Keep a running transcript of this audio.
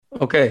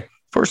Okay.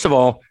 First of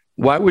all,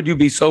 why would you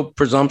be so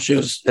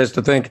presumptuous as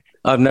to think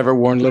I've never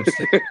worn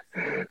lipstick?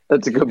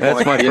 That's a good point.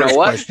 That's my You know first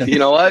what? question. You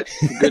know what?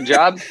 Good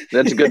job.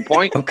 That's a good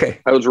point. Okay.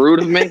 That was rude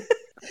of me.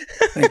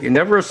 Thank you.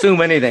 Never assume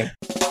anything.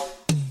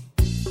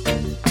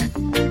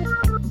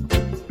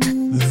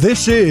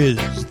 This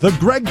is the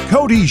Greg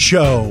Cote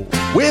Show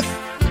with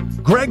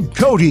Greg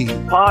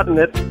Cote. Pardon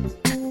it.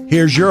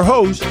 Here's your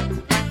host,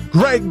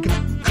 Greg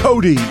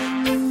Cote.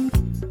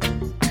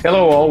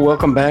 Hello, all.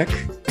 Welcome back.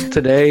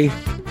 Today,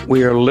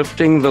 we are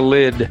lifting the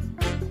lid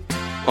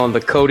on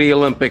the Cote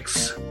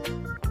Olympics.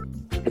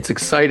 It's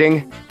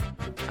exciting.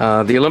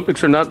 The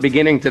Olympics are not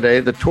beginning today.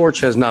 The torch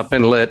has not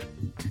been lit,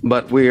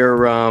 but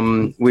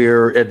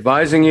we're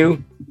advising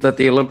you that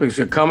the Olympics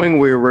are coming.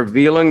 We're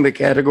revealing the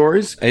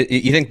categories.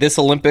 You think this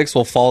Olympics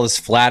will fall as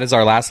flat as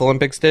our last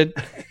Olympics did?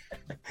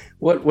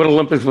 What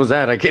Olympics was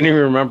that? I can't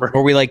even remember.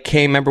 Or we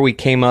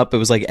came up, it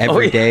was like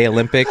everyday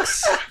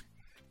Olympics.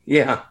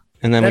 Yeah.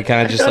 And then we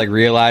kind of just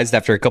realized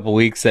after a couple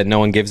weeks that no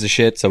one gives a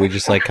shit. So we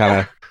just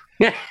kind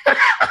of.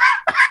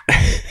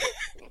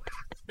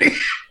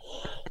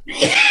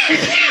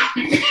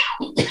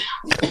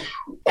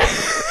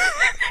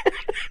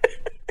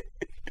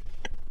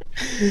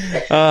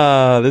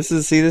 This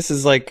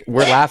is like,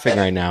 we're laughing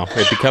right now.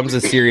 It becomes a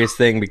serious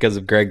thing because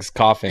of Greg's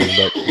coughing,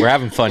 but we're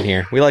having fun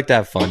here. We like to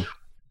have fun.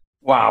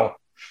 Wow.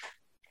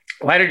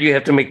 Why did you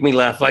have to make me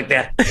laugh like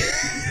that?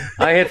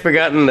 I had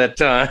forgotten that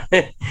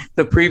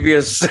the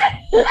previous...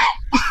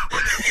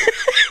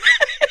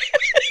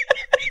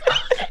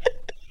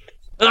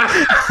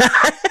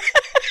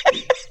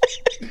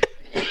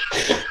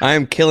 I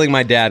am killing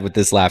my dad with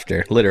this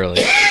laughter,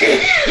 literally.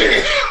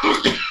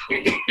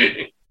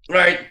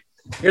 Right.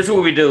 Here's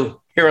what we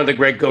do here on the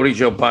Greg Cote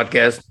Show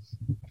podcast.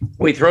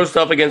 We throw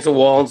stuff against the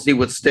wall and see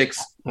what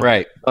sticks.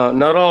 Right.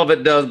 Not all of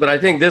it does, but I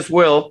think this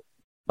will.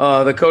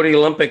 The Cote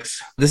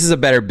Olympics. This is a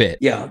better bit.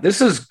 Yeah.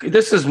 This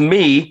is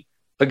me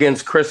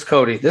against Chris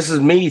Cote. This is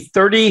me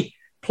 30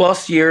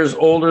 plus years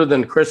older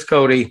than Chris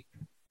Cote,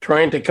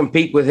 trying to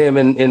compete with him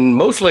in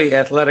mostly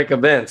athletic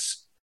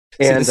events.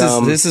 And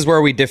this is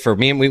where we differ.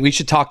 We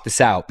should talk this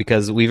out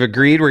because we've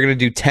agreed we're going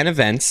to do 10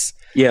 events.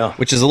 Yeah.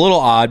 Which is a little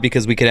odd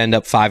because we could end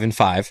up 5 and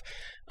 5.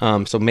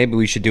 So maybe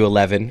we should do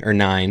 11 or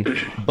 9.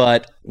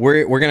 But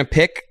we're going to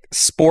pick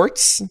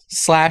sports /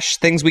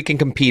 things we can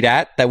compete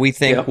at that we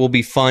think will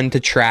be fun to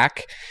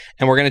track.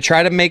 And we're going to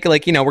try to make we're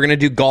going to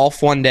do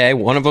golf one day.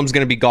 One of them is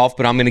going to be golf,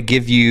 but I'm going to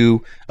give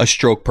you a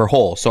stroke per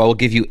hole. So I will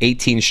give you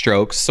 18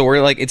 strokes. So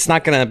we're it's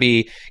not going to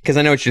be, because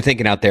I know what you're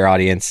thinking out there,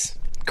 audience.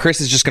 Chris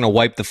is just going to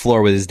wipe the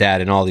floor with his dad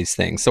and all these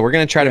things. So we're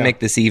going to try to make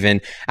this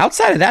even.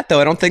 Outside of that,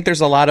 though, I don't think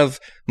there's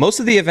most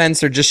of the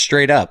events are just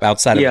straight up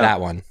outside of that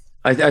one.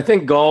 I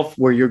think golf,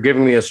 where you're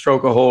giving me a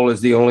stroke a hole,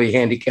 is the only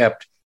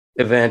handicapped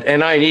event,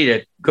 and I need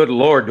it. Good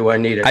Lord, do I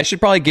need it. I should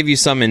probably give you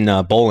some in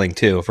bowling,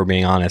 too, if we're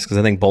being honest, because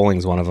I think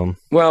bowling's one of them.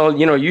 Well,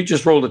 you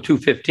just rolled a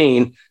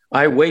 215.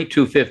 I weigh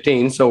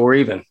 215, so we're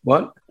even.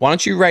 What? Why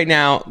don't you right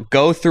now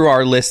go through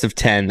our list of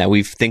 10 that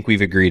we think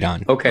we've agreed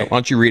on? Okay. Why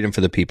don't you read them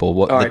for the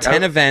people? The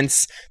 10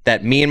 events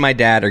that me and my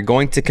dad are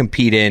going to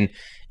compete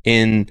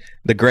in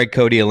the Greg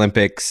Cote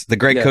Olympics, the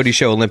Greg Cote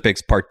Show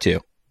Olympics Part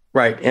 2.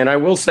 Right. And I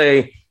will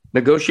say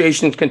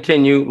negotiations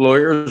continue.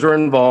 Lawyers are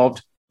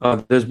involved.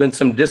 There's been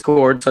some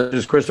discord, such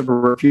as Christopher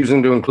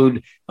refusing to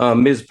include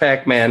Ms.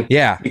 Pac-Man.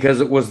 Yeah.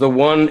 Because it was the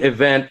one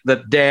event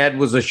that Dad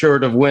was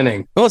assured of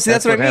winning. Well, see,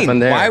 that's what I mean.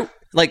 There.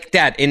 Why,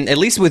 Dad, at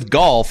least with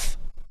golf,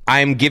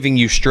 I'm giving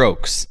you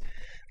strokes.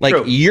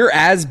 True. You're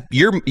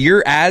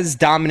as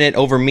dominant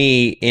over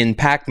me in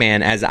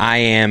Pac-Man as I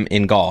am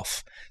in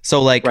golf.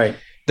 So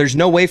there's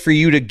no way for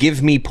you to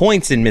give me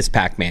points in Miss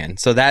Pac-Man.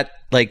 So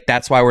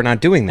that's why we're not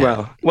doing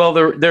that. Well,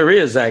 there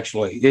is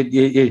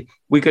actually.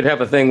 We could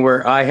have a thing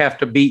where I have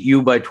to beat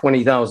you by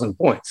 20,000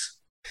 points.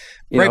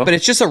 Right, but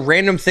it's just a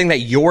random thing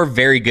that you're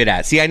very good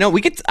at. See, I know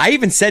I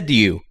even said to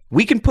you,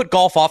 we can put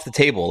golf off the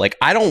table.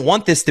 I don't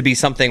want this to be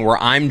something where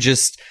I'm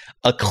just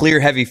a clear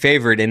heavy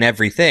favorite in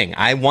everything.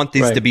 I want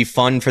this to be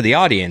fun for the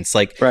audience.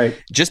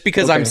 Just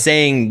because I'm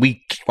saying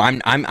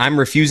I'm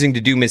refusing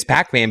to do Miss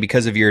Pac-Man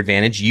because of your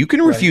advantage, you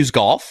can refuse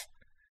golf.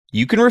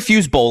 You can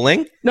refuse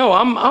bowling. No,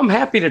 I'm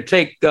happy to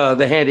take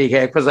the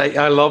handicap because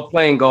I love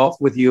playing golf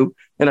with you,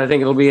 and I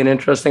think it'll be an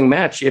interesting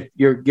match if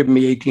you're giving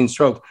me 18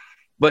 strokes.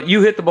 But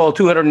you hit the ball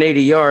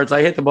 280 yards.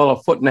 I hit the ball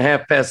 1.5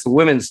 feet past the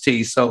women's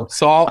tee. So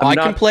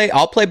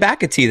I'll play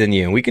back a tee than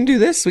you. We can do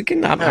this. We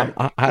can.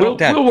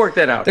 We'll work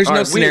that out. There's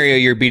no scenario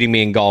you're beating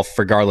me in golf,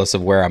 regardless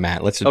of where I'm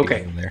at. Let's just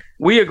be there.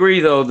 We agree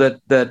though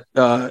that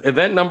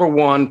event number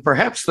 1,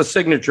 perhaps the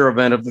signature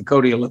event of the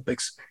Cote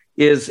Olympics,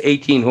 is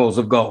 18 holes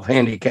of golf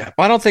handicap.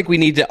 Well, I don't think we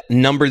need to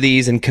number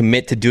these and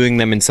commit to doing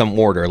them in some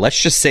order.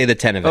 Let's just say the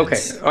 10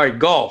 events. Okay. All right.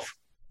 Golf.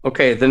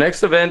 Okay. The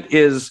next event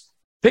is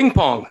ping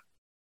pong.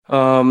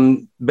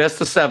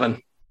 Best of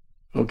 7.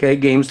 Okay.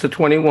 Games to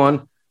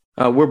 21.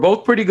 We're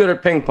both pretty good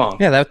at ping pong.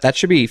 Yeah. That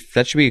should be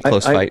a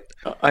close fight.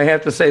 I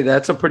have to say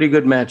that's a pretty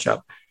good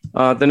matchup.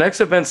 The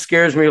next event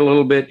scares me a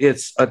little bit.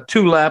 It's a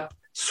 2-lap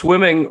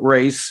swimming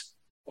race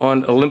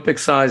on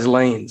Olympic-sized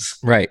lanes.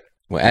 Right.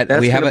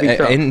 That's we have gonna be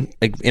tough.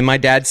 in my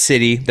dad's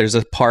city. There's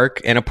a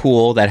park and a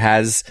pool that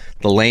has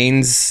the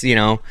lanes,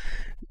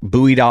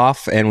 buoyed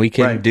off, and we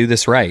can Right. do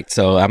this right.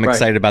 So I'm Right.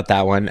 excited about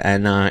that one,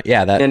 and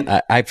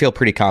I feel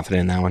pretty confident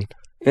in that one.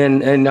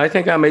 And I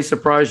think I may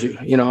surprise you.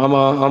 I'm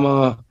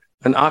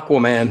an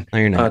Aquaman No,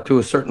 you're not. to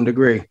a certain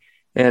degree,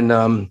 and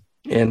we'll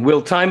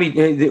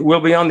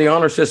we'll be on the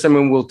honor system,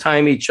 and we'll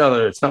time each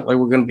other. It's not like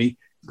we're going to be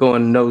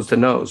going nose to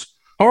nose.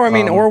 Or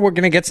or we're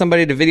gonna get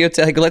somebody to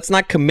videotape. Like, let's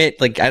not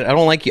commit. Like, I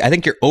don't like you. I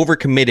think you're over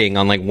committing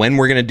on like when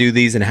we're gonna do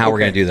these and how we're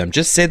gonna do them.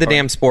 Just say the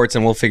damn sports,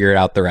 and we'll figure it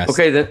out the rest.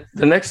 Okay.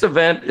 The next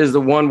event is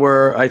the one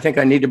where I think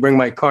I need to bring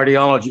my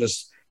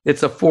cardiologist.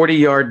 It's a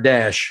 40-yard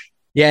dash.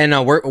 Yeah,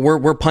 no,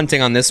 we're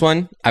punting on this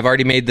one. I've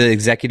already made the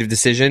executive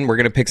decision. We're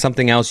gonna pick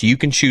something else. You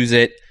can choose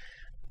it.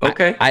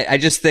 Okay. I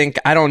just think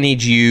I don't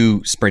need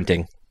you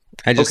sprinting.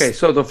 Okay,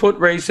 so the foot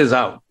race is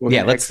out.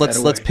 Let's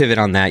pivot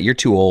on that. You're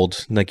too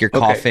old. Like, you're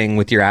coughing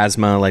with your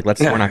asthma. Like,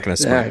 we're not going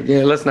to sprint.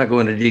 Yeah, let's not go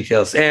into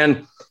details.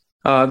 And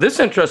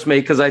this interests me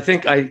because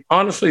I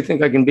honestly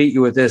think I can beat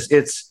you with this.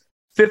 It's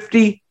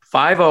 50-50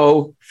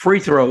 free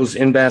throws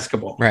in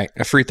basketball. Right,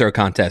 a free throw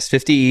contest,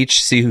 50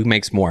 each. See who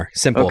makes more.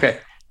 Simple. Okay.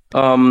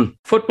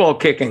 Football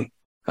kicking.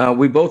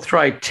 We both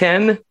tried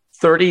 10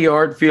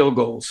 30-yard field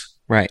goals.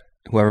 Right.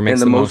 Whoever makes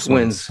the most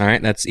wins. All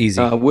right, that's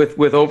easy.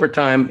 With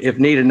overtime if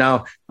needed.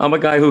 Now, I'm a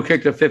guy who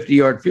kicked a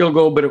 50-yard field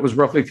goal, but it was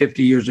roughly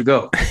 50 years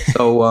ago.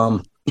 So,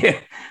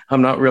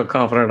 I'm not real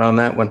confident on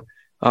that one.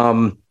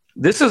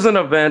 This is an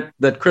event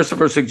that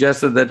Christopher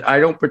suggested that I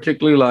don't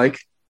particularly like.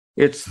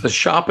 It's the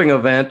shopping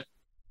event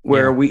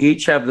where we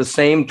each have the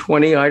same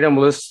 20-item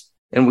list,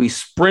 and we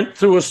sprint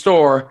through a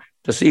store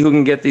to see who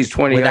can get these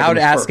 20 without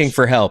items asking first.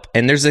 for help.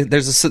 And there's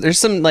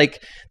some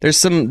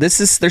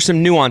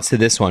nuance to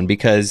this one,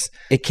 because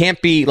it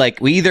can't be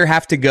like we either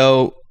have to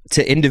go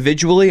to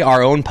individually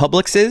our own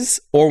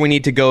Publixes, or we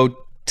need to go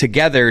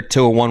together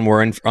to a one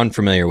we're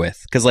unfamiliar with,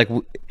 because like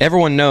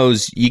everyone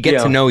knows you get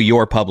to know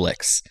your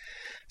Publix.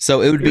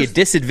 So it would be a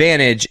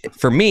disadvantage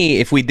for me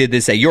if we did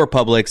this at your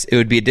Publix. It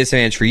would be a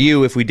disadvantage for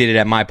you if we did it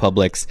at my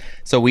Publix.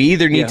 So we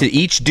either need to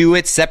each do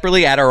it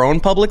separately at our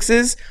own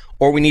Publixes,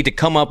 or we need to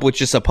come up with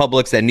just a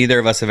Publix that neither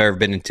of us have ever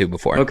been into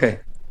before. Okay.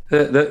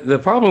 The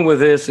problem with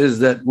this is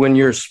that when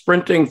you're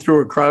sprinting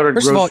through a crowded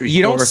First of grocery all,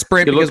 you store, don't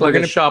sprint you look because like we're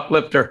a gonna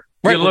shoplifter.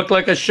 Right. You look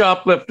like a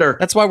shoplifter.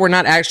 That's why we're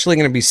not actually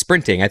going to be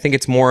sprinting. I think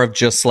it's more of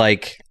just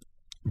like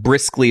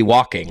briskly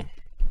walking.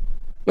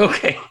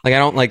 Okay. Like, I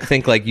don't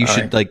think you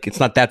should right. like,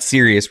 it's not that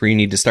serious where you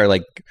need to start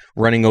like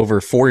running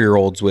over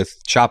 4-year-olds with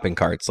shopping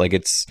carts. Like,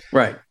 it's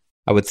Right.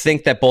 I would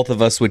think that both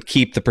of us would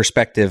keep the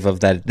perspective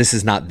of that this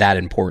is not that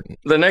important.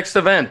 The next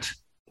event,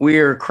 we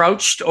are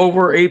crouched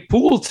over a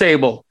pool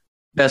table.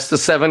 Best of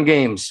 7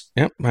 games.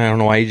 Yep. I don't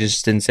know why you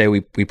just didn't say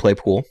we play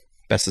pool.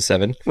 Best of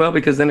 7. Well,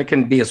 because then it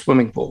can be a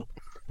swimming pool.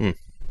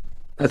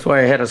 That's why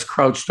I had us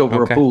crouched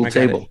over a pool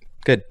table.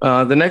 Good.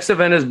 The next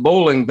event is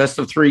bowling. Best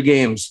of 3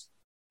 games.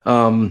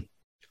 I'm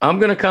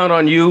going to count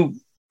on you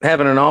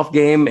having an off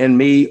game and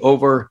me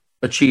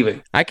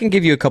overachieving. I can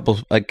give you a couple.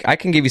 Like, I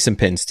can give you some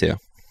pins too.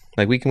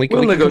 Like, we can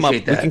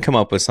negotiate that. We can come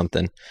up with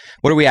something.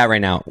 What are we at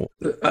right now?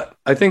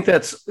 I think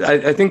that's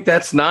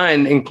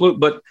 9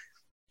 but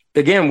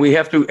again, we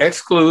have to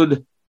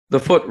exclude the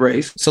foot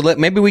race. So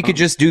maybe we could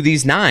just do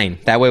these 9.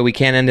 That way we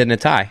can't end in a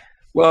tie.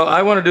 Well,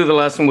 I want to do the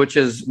last one, which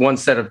is 1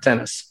 set of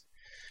tennis.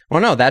 Well,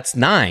 no, that's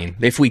 9.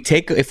 If we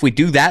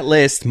do that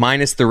list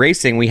minus the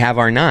racing, we have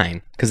our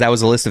 9, because that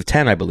was a list of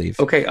 10, I believe.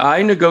 Okay,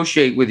 I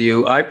negotiate with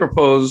you. I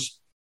propose,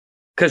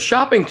 because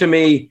shopping to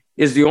me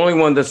is the only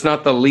one that's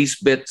not the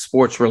least bit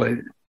sports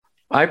related.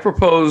 I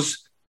propose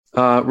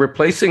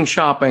replacing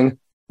shopping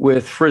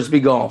with Frisbee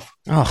golf.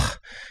 Oh,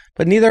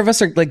 but neither of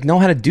us are know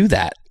how to do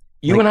that.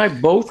 You and I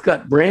both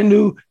got brand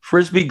new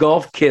Frisbee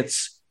golf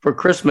kits for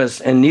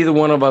Christmas, and neither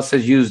one of us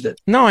has used it.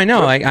 No, I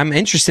know. I'm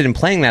interested in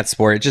playing that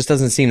sport. It just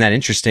doesn't seem that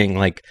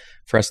interesting,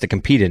 for us to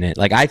compete in it.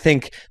 I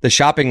think the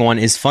shopping one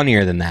is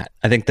funnier than that.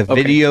 I think the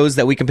videos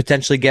that we can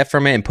potentially get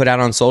from it and put out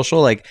on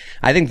social, I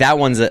think that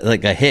one's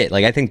a hit.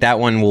 I think that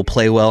one will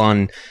play well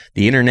on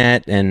the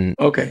internet. And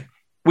okay,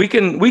 we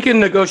can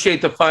negotiate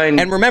to find.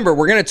 And remember,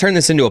 we're going to turn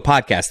this into a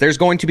podcast. There's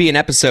going to be an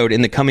episode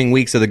in the coming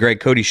weeks of the Greg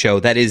Cote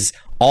Show that is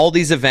all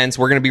these events.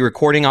 We're going to be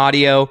recording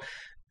audio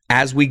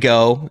as we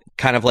go,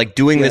 kind of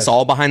doing this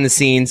all behind the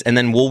scenes, and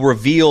then we'll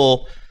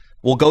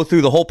go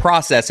through the whole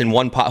process in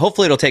one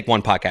hopefully it'll take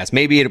one podcast.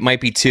 Maybe it might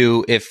be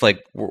 2 if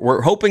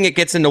we're hoping it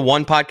gets into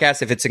one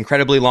podcast. If it's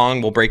incredibly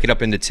long, we'll break it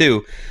up into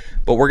 2.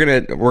 But we're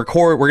going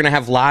to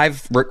have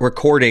live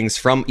recordings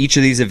from each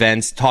of these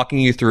events, talking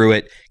you through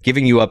it,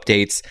 giving you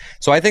updates.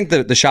 So I think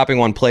the shopping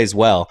one plays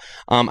well.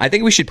 I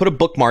think we should put a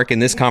bookmark in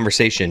this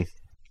conversation.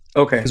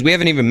 Okay. Because we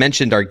haven't even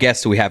mentioned our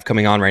guests we have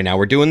coming on right now.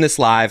 We're doing this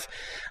live.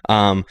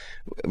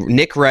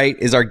 Nick Wright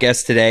is our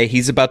guest today.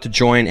 He's about to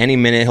join any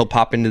minute. He'll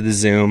pop into the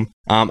Zoom.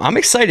 I'm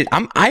excited.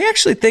 I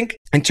actually think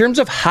in terms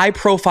of high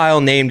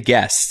profile named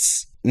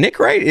guests, Nick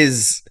Wright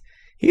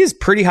he is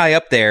pretty high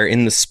up there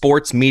in the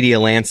sports media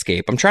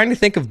landscape. I'm trying to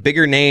think of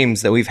bigger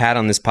names that we've had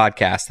on this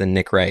podcast than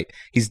Nick Wright.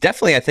 He's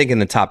definitely, I think, in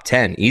the top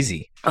 10,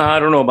 easy. I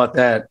don't know about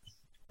that.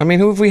 I mean,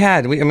 who have we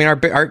had?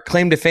 Our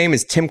claim to fame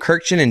is Tim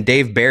Kirchin and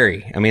Dave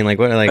Barry. I mean,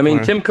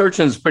 Tim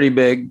Kirchin's pretty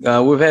big.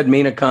 We've had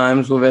Mina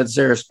Kimes. We've had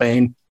Sarah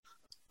Spain.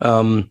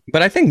 But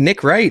I think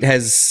Nick Wright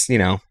has,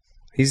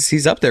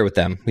 he's up there with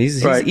them.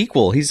 He's right.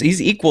 Equal.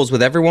 He's equals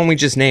with everyone we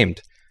just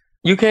named.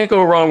 You can't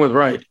go wrong with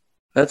Wright.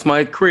 That's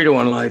my credo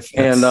in life.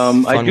 That's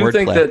and I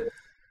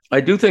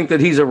do think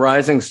that he's a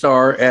rising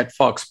star at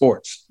Fox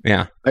Sports.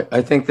 Yeah.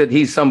 I think that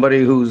he's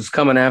somebody who's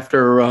coming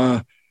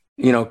after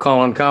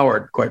Colin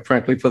Cowherd, quite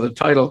frankly, for the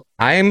title.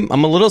 I'm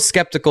a little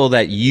skeptical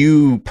that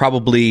you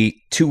probably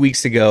 2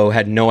 weeks ago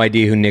had no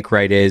idea who Nick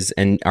Wright is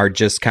and are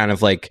just kind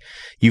of like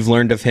you've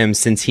learned of him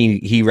since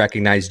he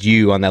recognized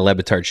you on that Le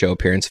Batard show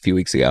appearance a few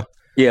weeks ago.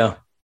 Yeah,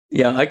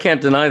 I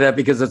can't deny that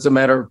because it's a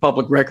matter of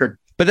public record.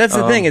 But that's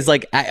the thing is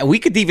we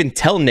could even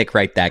tell Nick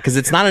Wright that because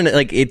it's not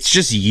it's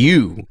just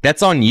you.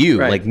 That's on you.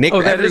 Right. Like Nick,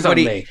 that is on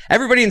me.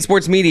 Everybody in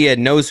sports media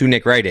knows who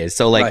Nick Wright is.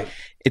 So Right.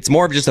 It's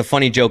more of just a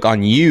funny joke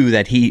on you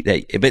but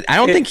I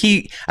don't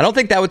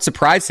think that would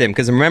surprise him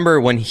because remember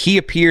when he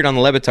appeared on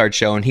the Le Batard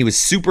show and he was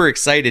super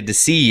excited to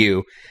see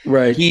you.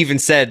 Right. He even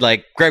said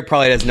like Greg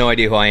probably has no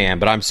idea who I am,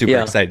 but I'm super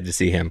excited to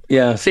see him.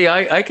 Yeah. See,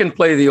 I can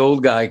play the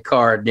old guy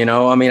card,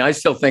 I mean, I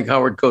still think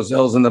Howard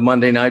Cosell's in the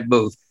Monday night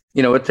booth.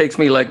 It takes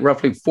me like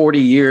roughly 40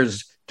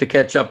 years to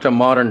catch up to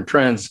modern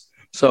trends.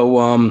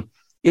 So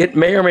it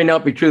may or may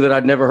not be true that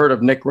I'd never heard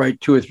of Nick Wright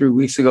 2 or 3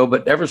 weeks ago,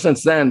 but ever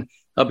since then,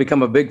 I've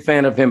become a big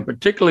fan of him,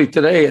 particularly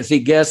today as he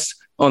guests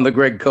on the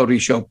Greg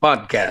Cote Show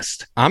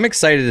podcast. I'm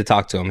excited to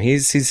talk to him.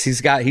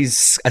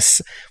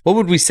 What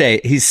would we say?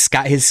 His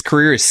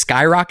career is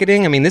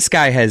skyrocketing. I mean, this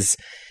guy has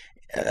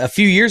a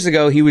few years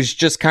ago, he was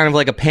just kind of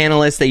like a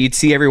panelist that you'd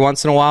see every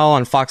once in a while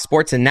on Fox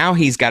Sports. And now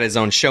he's got his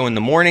own show in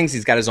the mornings.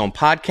 He's got his own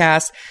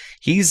podcast.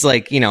 He's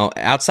like,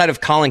 outside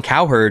of Colin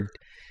Cowherd,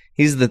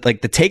 he's the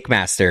take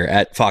master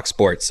at Fox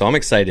Sports. So I'm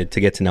excited to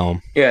get to know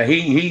him. Yeah,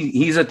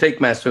 he's a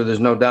take master. There's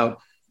no doubt.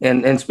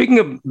 And speaking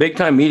of big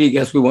time media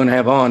guests we want to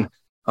have on,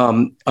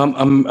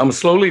 I'm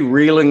slowly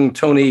reeling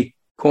Tony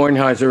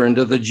Kornheiser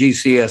into the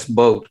GCS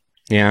boat.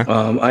 Yeah.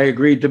 I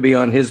agreed to be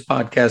on his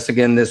podcast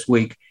again this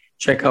week.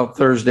 Check out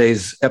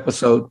Thursday's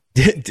episode.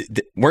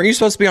 Weren't you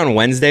supposed to be on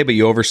Wednesday, but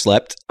you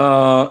overslept?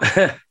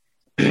 Yeah,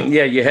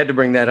 you had to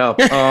bring that up.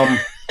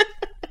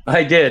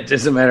 I did,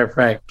 as a matter of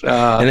fact.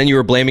 And then you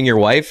were blaming your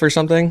wife or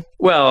something?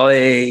 Well,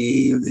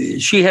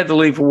 she had to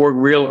leave for work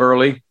real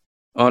early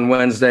on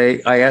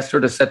Wednesday. I asked her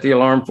to set the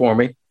alarm for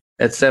me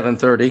at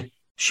 7:30.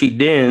 She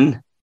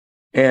didn't.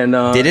 And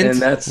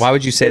didn't? And why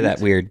would you say that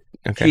weird?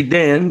 Okay. She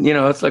didn't.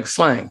 It's like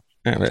slang.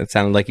 It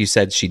sounded like you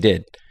said she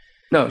did.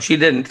 No, she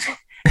didn't.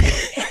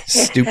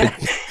 Stupid.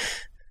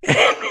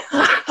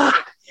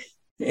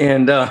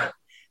 And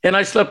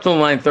I slept till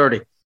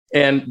 9:30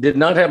 and did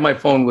not have my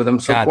phone with him.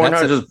 So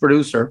Kornheiser's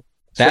producer.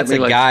 That's a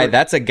guy.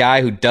 That's a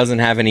guy who doesn't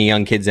have any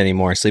young kids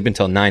anymore. Sleep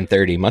until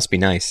 9:30. Must be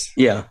nice.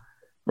 Yeah,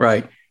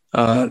 right.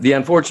 The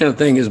unfortunate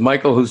thing is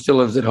Michael, who still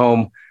lives at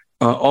home,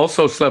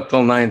 also slept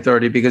till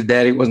 9:30 because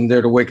Daddy wasn't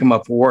there to wake him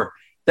up for work.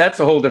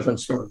 That's a whole different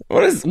story.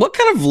 What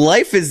kind of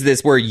life is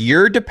this where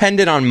you're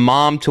dependent on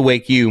mom to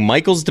wake you?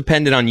 Michael's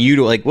dependent on you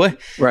to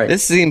what? Right.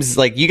 This seems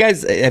like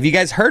have you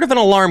guys heard of an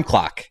alarm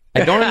clock?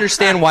 I don't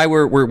understand why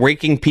we're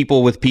waking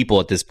people with people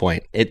at this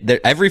point.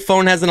 Every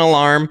phone has an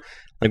alarm.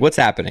 Like what's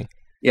happening?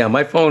 Yeah,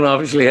 my phone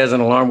obviously has an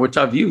alarm, which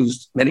I've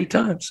used many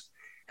times.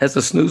 Has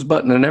a snooze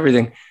button and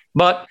everything.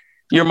 But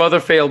your mother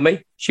failed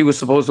me. She was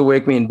supposed to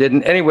wake me and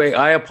didn't. Anyway,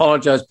 I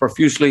apologize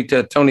profusely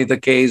to Tony the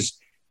K's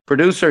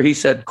producer. He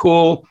said,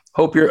 cool.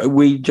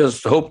 We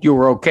just hoped you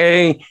were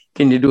okay.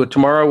 Can you do it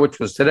tomorrow, which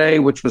was today,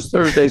 which was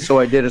Thursday? So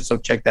I did it. So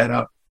check that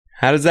out.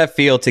 How does that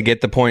feel to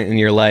get the point in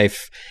your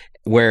life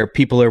where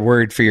people are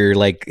worried for your,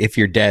 if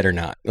you're dead or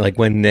not,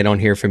 when they don't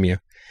hear from you?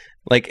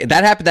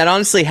 That happened. That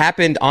honestly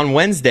happened on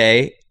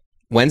Wednesday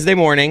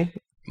morning.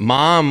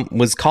 Mom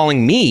was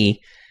calling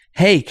me.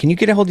 Hey, can you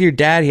get a hold of your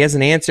dad? He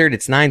hasn't answered.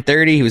 It's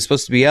 9:30. He was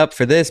supposed to be up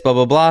for this, blah,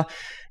 blah, blah.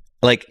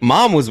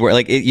 Mom was where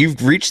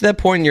you've reached that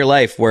point in your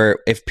life where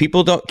if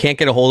people can't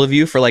get a hold of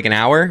you for an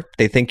hour,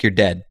 they think you're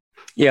dead.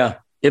 Yeah,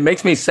 it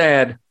makes me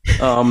sad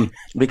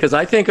because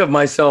I think of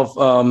myself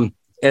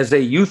as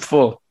a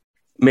youthful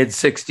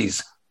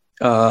mid-60s.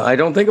 I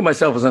don't think of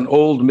myself as an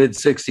old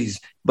mid-60s,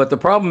 but the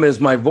problem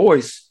is my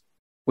voice,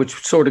 which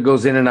sort of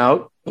goes in and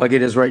out like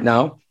it is right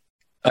now,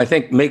 I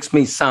think makes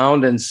me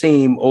sound and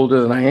seem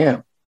older than I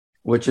am,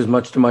 which is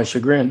much to my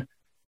chagrin.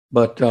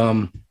 But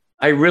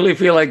I really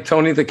feel like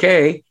Tony the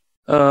K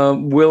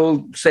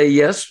will say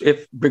yes,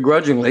 if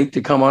begrudgingly,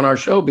 to come on our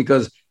show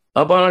because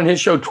I've been on his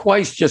show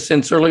twice just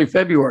since early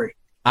February.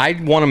 I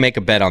want to make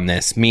a bet on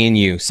this, me and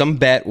you. Some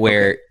bet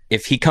where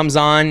if he comes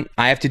on,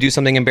 I have to do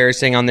something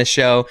embarrassing on this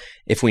show.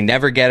 If we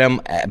never get him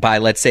by,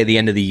 let's say, the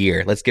end of the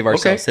year, let's give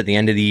ourselves at the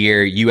end of the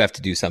year, you have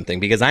to do something.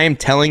 Because I am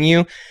telling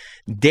you,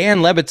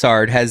 Dan Le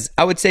Batard has,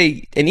 I would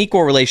say, an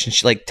equal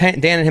relationship.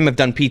 Dan and him have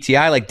done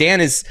PTI. Dan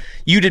is,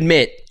 you'd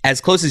admit, as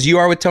close as you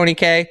are with Tony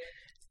K,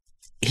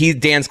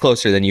 Dan's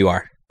closer than you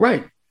are.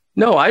 Right.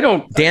 No, I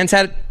don't. Dan's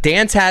had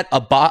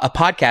a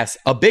podcast,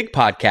 a big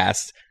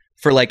podcast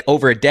for like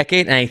over a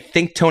decade, and I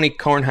think Tony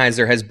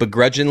Kornheiser has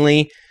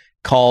begrudgingly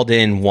called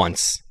in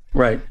once.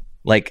 Right.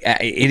 Like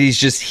it is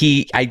just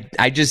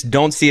I just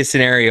don't see a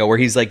scenario where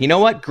he's like, you know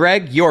what,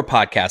 Greg, your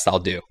podcast I'll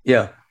do.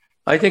 Yeah,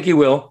 I think he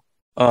will.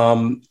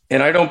 And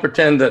I don't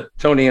pretend that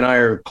Tony and I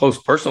are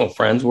close personal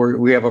friends.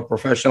 We have a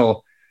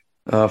professional,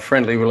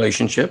 friendly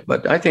relationship,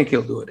 but I think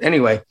he'll do it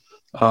anyway.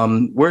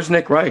 Where's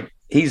Nick Wright?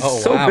 He's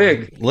so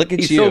big. Look at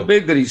he's you. so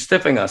big that he's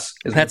stiffing us.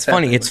 That's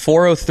funny. It's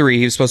 4:03.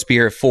 He was supposed to be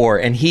here at 4,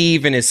 and he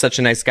even is such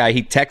a nice guy.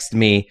 He texted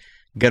me,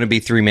 going to be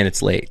 3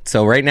 minutes late.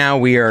 So right now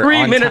we are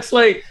 3 minutes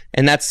late,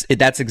 and that's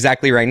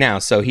exactly right now.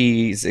 So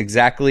he's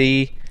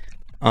exactly,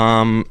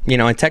 and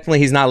technically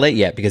he's not late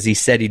yet because he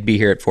said he'd be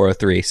here at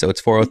 4:03. So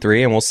it's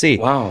 4:03, and we'll see.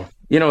 Wow,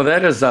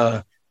 that is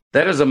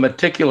a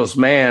meticulous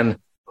man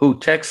who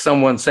texts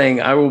someone saying,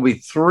 "I will be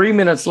 3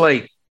 minutes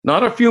late,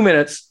 not a few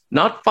minutes,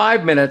 not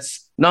 5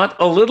 minutes." Not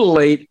a little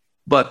late,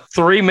 but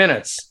 3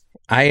 minutes.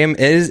 It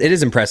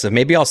is impressive.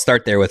 Maybe I'll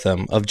start there with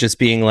him of just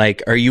being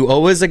like, are you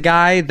always a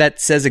guy that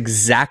says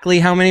exactly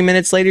how many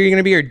minutes later you're going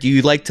to be? Or do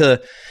you like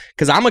to,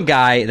 because I'm a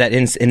guy that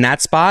in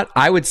that spot,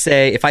 I would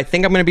say if I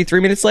think I'm going to be 3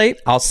 minutes late,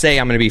 I'll say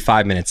I'm going to be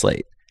 5 minutes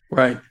late.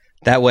 Right.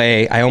 That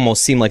way I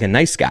almost seem like a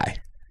nice guy.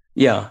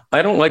 Yeah.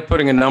 I don't like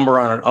putting a number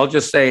on it. I'll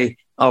just say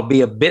I'll be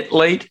a bit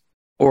late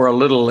or a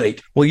little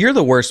late. Well, you're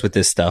the worst with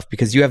this stuff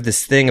because you have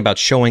this thing about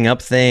showing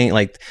up thing.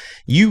 Like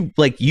you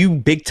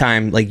big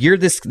time. Like you're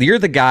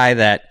the guy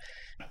that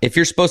if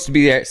you're supposed to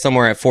be there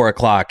somewhere at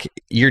 4:00,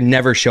 you're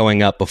never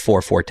showing up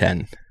before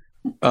 4:10.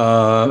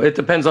 It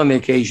depends on the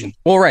occasion.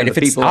 Well, right. If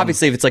it's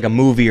obviously if it's like a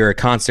movie or a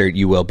concert,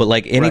 you will. But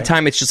like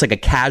anytime it's just like a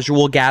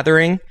casual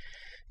gathering,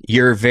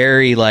 you're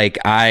very like,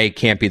 I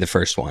can't be the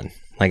first one.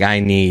 Like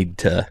I need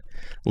to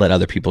let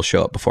other people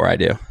show up before I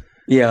do.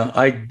 Yeah,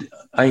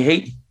 I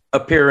hate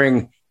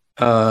appearing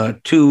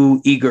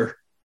too eager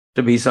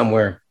to be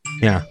somewhere.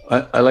 Yeah.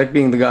 I like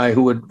being the guy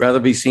who would rather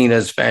be seen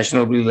as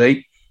fashionably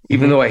late,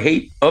 even though I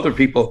hate other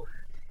people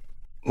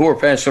who are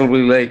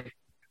fashionably late.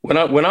 When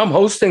I'm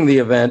hosting the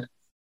event,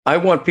 I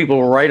want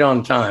people right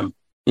on time,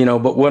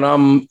 but when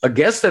I'm a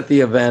guest at the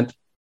event,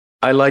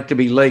 I like to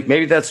be late.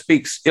 Maybe that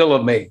speaks ill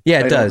of me.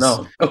 Yeah, it does.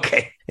 No.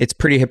 Okay. It's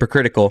pretty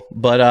hypocritical,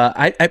 but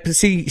I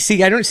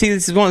see, I don't see,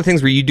 this is one of the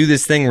things where you do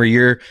this thing where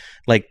you're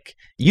like,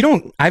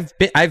 I've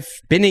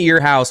been at your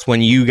house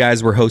when you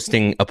guys were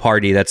hosting a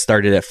party that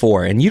started at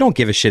 4 and you don't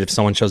give a shit if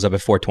someone shows up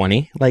at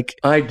 4:20. Like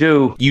I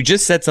do. You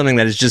just said something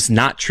that is just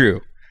not true.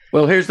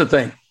 Well, here's the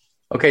thing.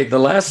 Okay. The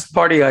last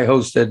party I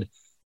hosted,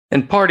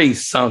 and party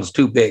sounds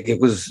too big. It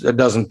was a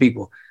dozen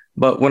people,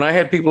 but when I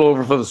had people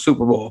over for the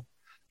Super Bowl,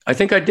 I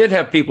think I did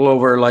have people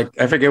over, like,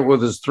 I forget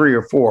whether it's 3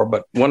 or 4,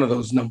 but one of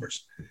those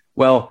numbers.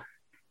 Well,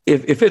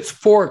 if it's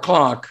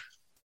 4:00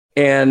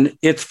 and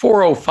it's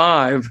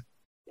 4:05,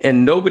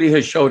 and nobody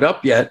has showed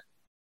up yet,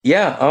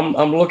 yeah,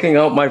 I'm looking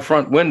out my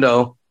front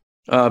window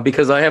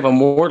because I have a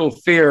mortal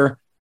fear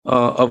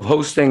of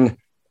hosting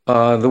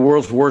the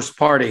world's worst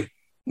party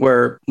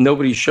where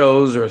nobody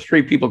shows or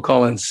 3 people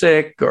call in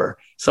sick or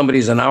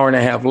somebody's an hour and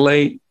a half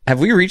late. Have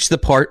we reached the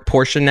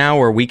portion now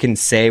where we can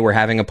say we're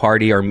having a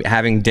party or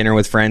having dinner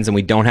with friends and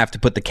we don't have to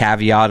put the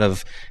caveat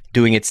of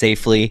doing it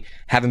safely?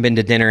 Haven't been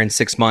to dinner in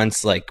 6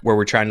 months, like where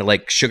we're trying to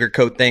like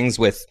sugarcoat things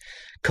with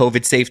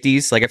COVID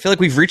safeties. Like I feel like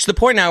we've reached the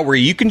point now where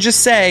you can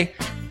just say,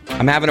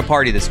 I'm having a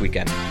party this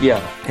weekend.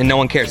 Yeah. And no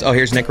one cares. Oh,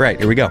 here's Nick Wright.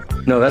 Here we go.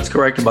 No, that's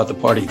correct about the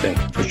party thing,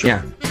 for sure.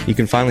 Yeah. You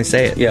can finally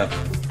say it. Yeah.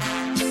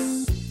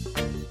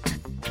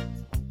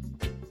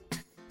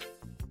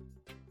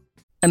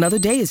 Another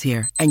day is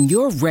here and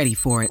you're ready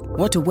for it.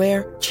 What to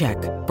wear? Check.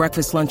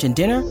 Breakfast, lunch, and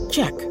dinner?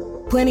 Check.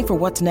 Planning for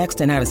what's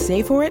next and how to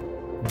save for it?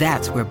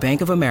 That's where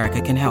Bank of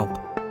America can help.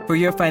 For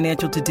your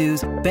financial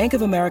to-dos, Bank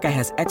of America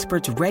has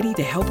experts ready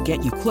to help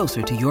get you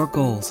closer to your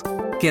goals.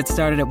 Get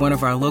started at one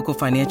of our local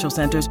financial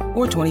centers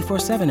or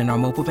 24/7 in our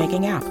mobile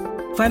banking app.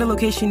 Find a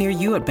location near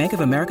you at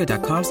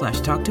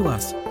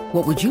bankofamerica.com/talktous.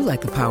 What would you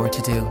like the power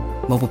to do?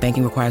 Mobile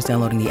banking requires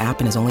downloading the app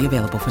and is only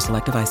available for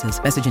select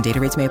devices. Message and data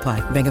rates may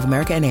apply. Bank of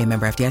America NA,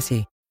 member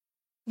FDIC.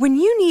 When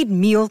you need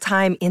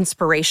mealtime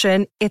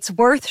inspiration, it's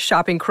worth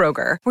shopping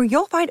Kroger, where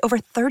you'll find over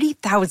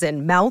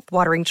 30,000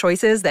 mouth-watering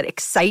choices that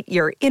excite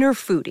your inner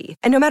foodie.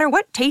 And no matter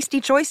what tasty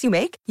choice you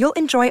make, you'll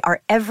enjoy our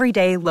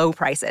everyday low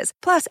prices,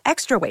 plus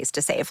extra ways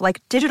to save,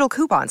 like digital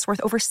coupons worth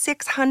over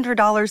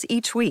 $600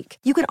 each week.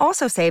 You can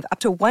also save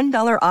up to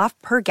 $1 off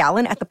per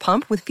gallon at the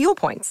pump with fuel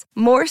points.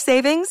 More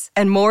savings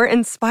and more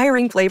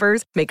inspiring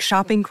flavors make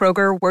shopping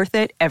Kroger worth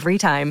it every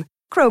time.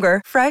 Kroger,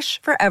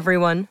 fresh for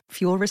everyone.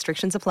 Fuel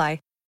restrictions apply.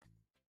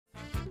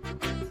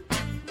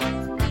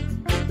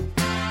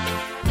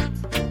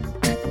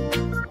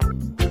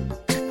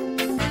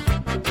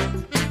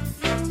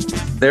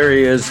 There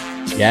he is.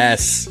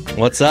 Yes.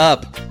 What's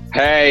up?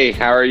 Hey,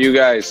 how are you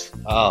guys?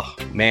 Oh,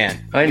 man.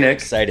 Hi, Nick.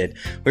 Excited.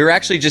 We were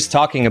actually just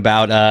talking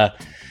about,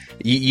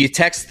 you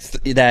text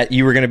that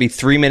you were going to be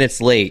 3 minutes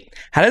late.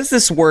 How does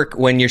this work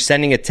when you're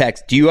sending a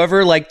text? Do you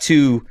ever like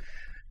to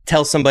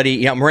tell somebody,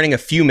 yeah, I'm running a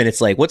few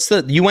minutes late.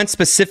 You went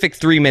specific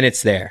 3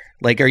 minutes there.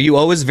 Like, are you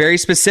always very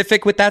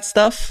specific with that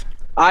stuff?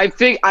 I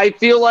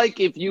feel like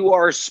if you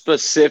are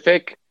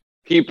specific,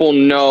 people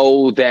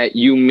know that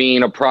you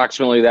mean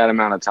approximately that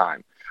amount of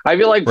time. I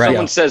feel like if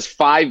someone says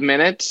 5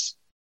 minutes,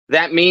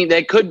 that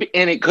could be,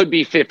 and it could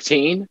be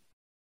 15.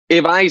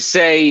 If I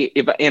say,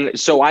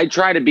 so I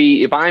try to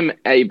be, if I'm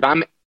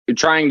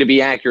trying to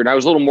be accurate, I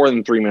was a little more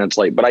than 3 minutes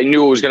late, but I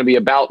knew it was going to be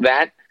about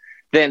that.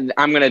 Then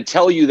I'm going to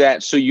tell you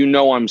that so you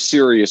know I'm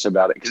serious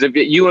about it. Because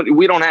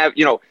we don't have,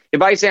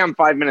 if I say I'm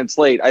 5 minutes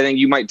late, I think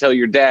you might tell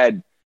your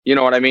dad, you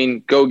know what I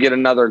mean? Go get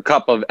another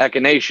cup of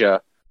echinacea.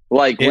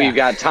 We've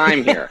got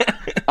time here.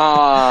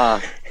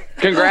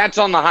 Congrats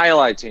on the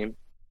highlight team.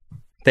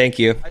 Thank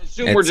you. I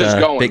assume we're just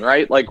going,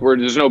 right?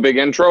 There's no big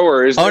intro,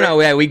 or is there? Oh, no,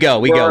 yeah, we go.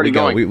 We started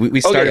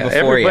before.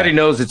 Everybody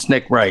knows it's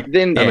Nick Wright.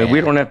 Then,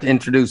 we don't have to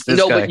introduce this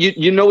guy. No, but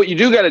you know what you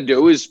do got to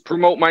do is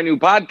promote my new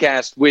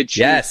podcast, which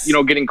is,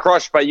 getting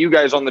crushed by you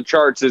guys on the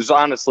charts is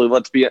honestly,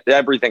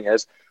 everything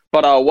is.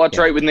 But What's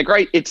Right with Nick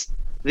Wright? It's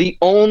the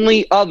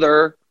only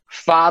other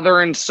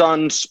father and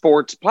son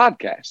sports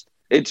podcast.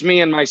 It's me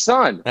and my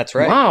son. That's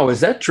right. Wow, is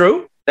that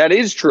true? That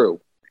is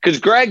true. Because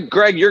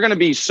Greg, you're going to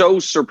be so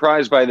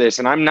surprised by this,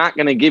 and I'm not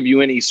going to give you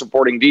any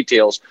supporting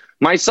details.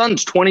 My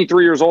son's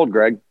 23 years old,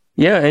 Greg.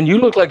 Yeah, and you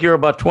look like you're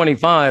about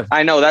 25.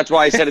 I know. That's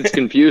why I said it's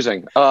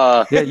confusing.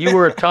 Yeah, you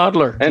were a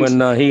toddler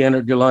when he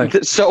entered your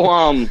life.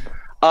 So,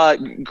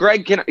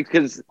 Greg,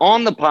 because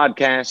on the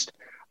podcast,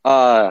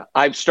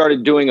 I've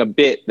started doing a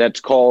bit that's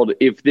called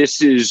 "If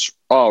This Is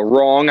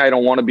Wrong, I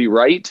Don't Want to Be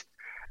Right."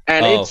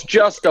 And it's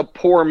just a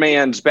poor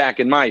man's Back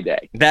in My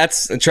Day.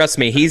 Trust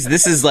me,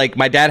 this is like,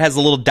 my dad has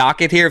a little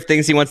docket here of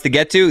things he wants to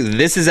get to.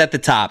 This is at the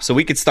top, so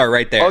we could start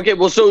right there. Okay,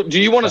 well, so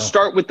do you want to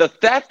start with the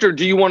theft, or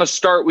do you want to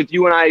start with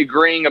you and I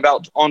agreeing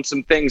on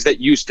some things that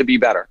used to be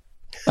better?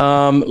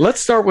 Let's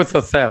start with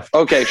the theft.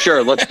 Okay,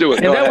 sure, let's do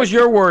it. And that was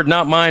your word,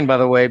 not mine, by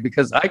the way,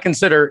 because I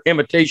consider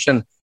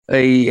imitation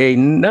a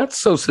not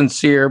so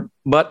sincere,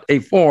 but a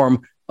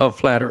form of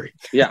flattery.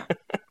 Yeah.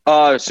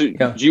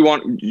 Do you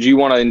want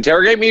to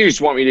interrogate me, or you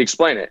just want me to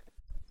explain it?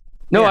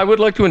 No, I would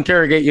like to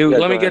interrogate you.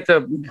 Let me get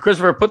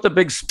Christopher, put the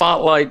big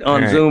spotlight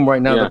on Zoom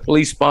right now, the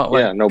police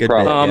spotlight. Yeah, no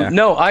problem.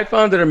 No, I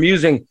found it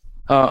amusing.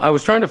 I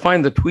was trying to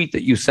find the tweet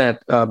that you sent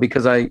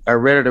because I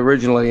read it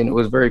originally and it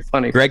was very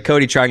funny. Greg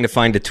Cote trying to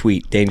find a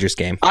tweet. Dangerous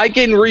game. I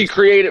can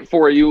recreate it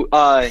for you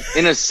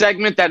in a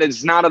segment that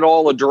is not at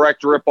all a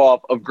direct ripoff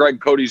of Greg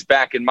Cote's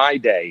Back in My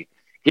Day.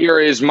 Here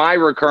is my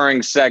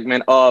recurring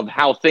segment of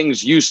how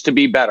things used to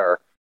be better,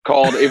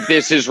 called "If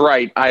This Is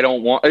Right,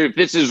 If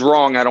This Is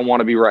Wrong, I Don't Want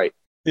to Be Right."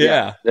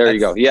 Yeah, there you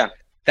go. Yeah,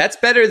 that's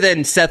better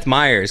than Seth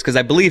Meyers, because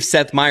I believe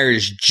Seth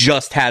Meyers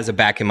just has a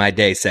Back in My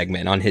Day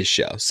segment on his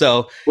show.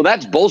 So, well,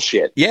 that's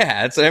bullshit.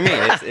 Yeah, that's what I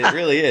mean. It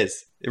really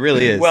is. It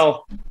really is.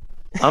 Well,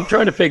 I'm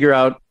trying to figure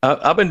out.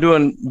 I've been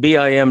doing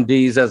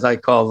BIMDs, as I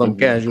call them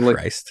casually,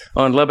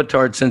 on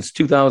Levitard since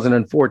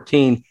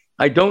 2014.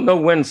 I don't know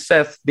when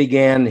Seth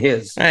began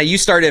his. You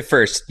started it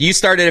first.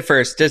 Just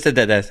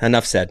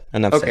enough said.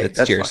 Enough said.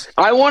 Cheers.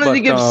 Fine. I wanted to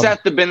give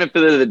Seth the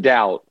benefit of the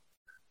doubt,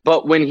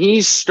 but when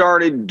he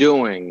started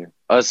doing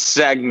a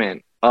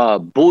segment,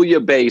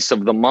 Bouillabaisse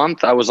of the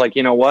month, I was like,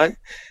 you know what?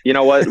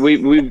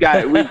 We've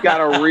got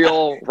a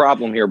real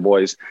problem here,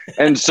 boys.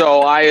 And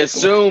so I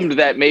assumed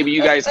that maybe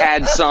you guys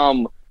had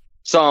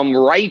some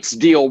rights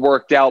deal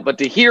worked out, but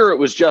to hear it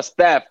was just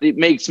theft, it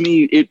makes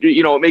me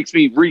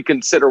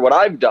reconsider what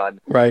I've done.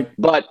 Right.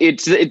 But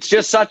it's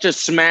just such a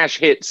smash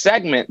hit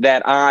segment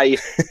that I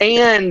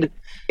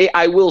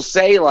will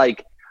say,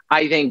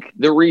 I think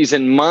the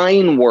reason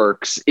mine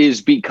works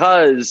is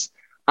because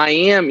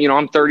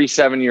I'm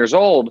 37 years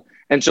old.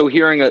 And so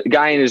hearing a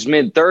guy in his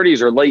mid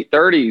 30s or late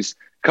 30s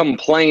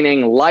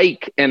complaining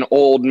like an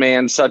old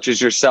man such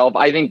as yourself,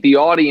 I think the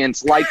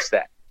audience likes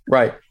that.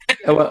 Right.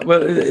 Well,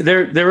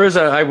 there is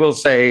I will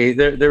say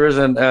there is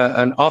an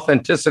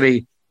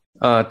authenticity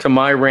to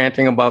my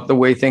ranting about the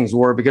way things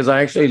were, because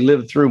I actually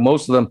lived through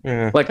most of them.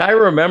 Yeah. Like, I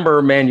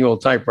remember manual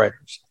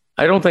typewriters.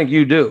 I don't think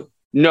you do.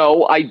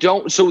 No, I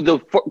don't. So the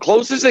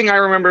closest thing I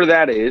remember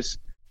that is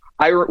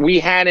we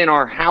had in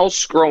our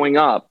house growing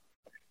up,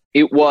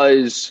 it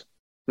was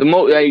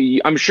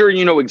I'm sure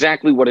you know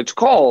exactly what it's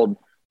called,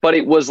 but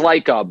it was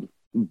like a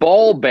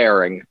ball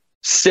bearing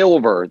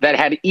silver that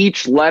had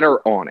each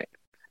letter on it.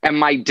 And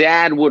my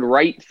dad would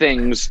write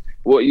things.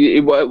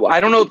 I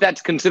don't know if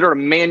that's considered a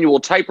manual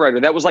typewriter.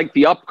 That was like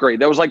the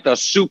upgrade. That was like the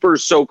super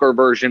soaker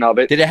version of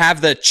it. Did it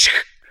have the?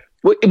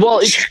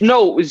 Well,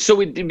 no.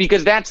 So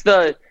because that's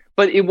the.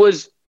 But it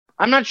was.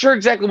 I'm not sure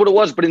exactly what it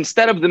was. But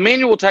instead of the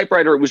manual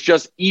typewriter, it was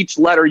just each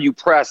letter you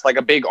press like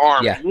a big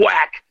arm. Yeah.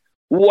 Whack,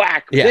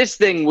 whack. Yeah. This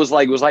thing was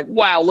like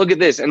wow, look at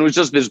this, and it was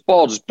just this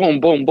ball, just boom,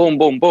 boom, boom,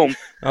 boom, boom.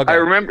 Okay. I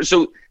remember.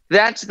 So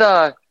that's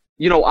the.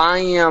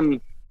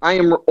 I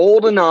am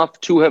old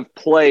enough to have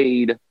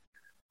played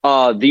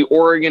the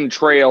Oregon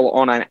Trail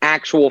on an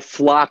actual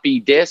floppy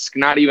disk,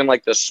 not even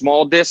like the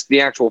small disk, the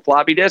actual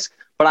floppy disk.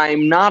 But I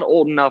am not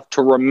old enough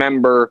to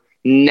remember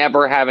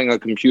never having a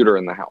computer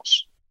in the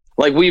house.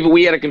 Like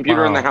we had a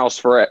computer in the house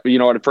for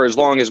as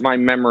long as my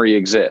memory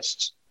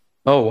exists.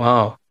 Oh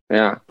wow.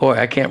 Yeah. Boy,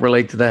 I can't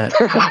relate to that.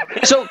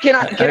 So can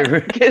I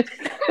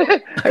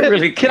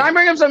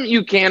bring up something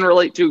you can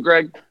relate to,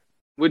 Greg?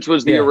 Which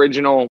was the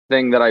original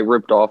thing that I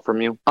ripped off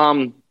from you.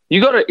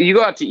 You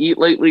go out to eat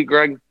lately,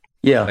 Greg?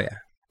 Yeah. Oh, yeah.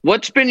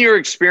 What's been your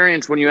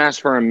experience when you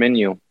ask for a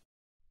menu?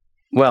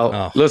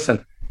 Well,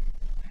 listen,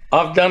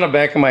 I've done it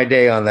back in my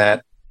day on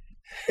that.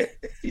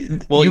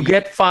 Well, you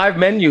get 5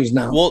 menus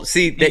now. Well,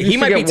 see, he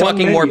might be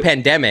talking more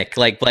pandemic,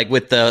 like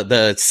with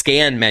the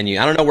scan menu.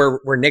 I don't know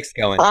where Nick's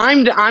going.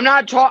 I'm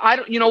not talking. I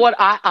don't. You know what?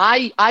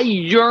 I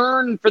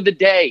yearn for the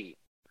day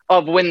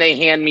of when they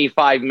hand me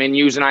 5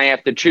 menus and I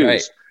have to choose.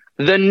 Right.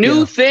 The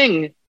new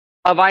thing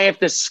of I have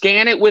to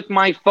scan it with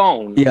my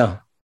phone. Yeah,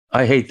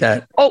 I hate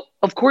that. Oh,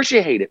 of course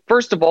you hate it.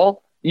 First of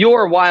all,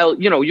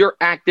 you're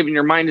active and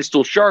your mind is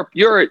still sharp.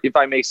 You're, if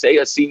I may say,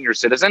 a senior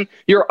citizen.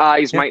 Your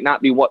eyes might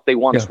not be what they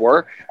once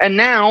were. And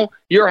now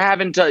you have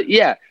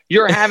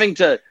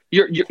to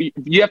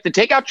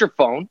take out your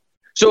phone.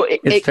 So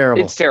it's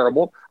terrible. It's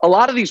terrible. A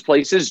lot of these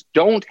places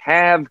don't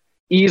have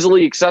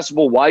easily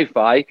accessible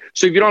Wi-Fi.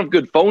 So if you don't have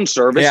good phone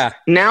service,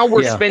 now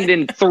we're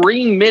spending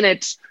 3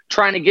 minutes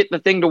trying to get the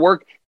thing to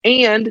work.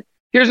 And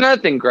here's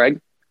another thing, Greg.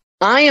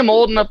 I am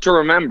old enough to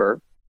remember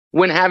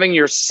when having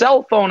your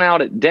cell phone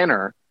out at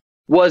dinner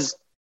was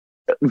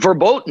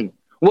verboten,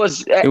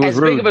 was as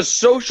rude. Big of a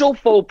social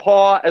faux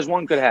pas as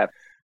one could have.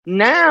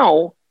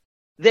 Now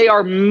they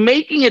are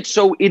making it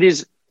so it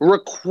is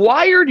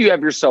required you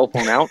have your cell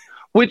phone out,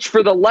 which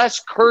for the less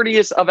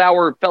courteous of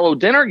our fellow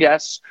dinner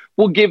guests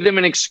will give them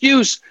an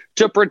excuse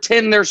to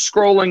pretend they're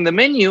scrolling the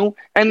menu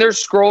and they're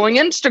scrolling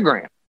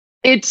Instagram.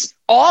 It's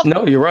awful.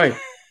 No, you're right.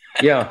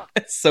 Yeah,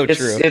 it's so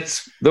true.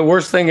 It's the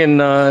worst thing in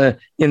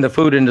the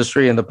food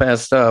industry in the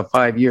past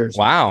 5 years.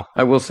 Wow,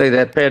 I will say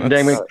that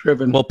pandemic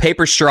driven. Well,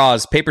 paper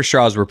straws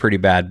were pretty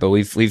bad, but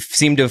we've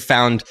seemed to have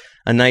found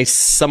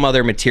some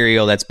other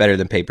material that's better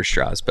than paper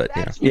straws. But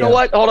you know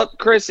what? Hold up,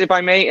 Chris, if I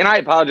may, and I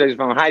apologize if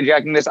I'm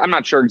hijacking this. I'm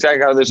not sure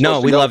exactly how this.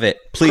 No, we love it.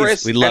 Please,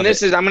 Chris, we love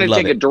it. I'm going to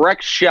take a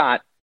direct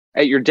shot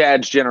at your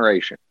dad's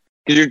generation,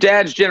 because your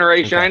dad's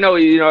generation. Okay. I know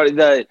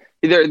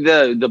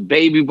the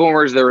baby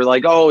boomers, they were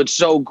like, oh, it's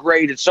so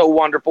great, it's so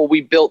wonderful,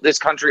 we built this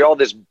country, all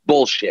this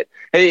bullshit.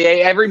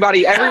 Hey,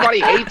 everybody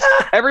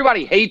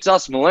hates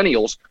us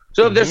millennials.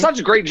 So if there's such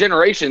a great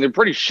generation, they're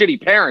pretty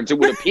shitty parents, it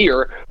would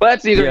appear. But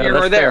that's neither here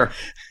nor there. Fair.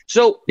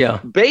 So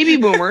baby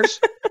boomers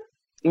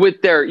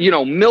with their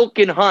milk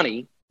and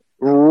honey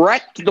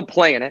wrecked the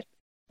planet,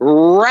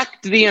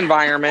 wrecked the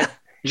environment,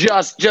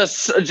 just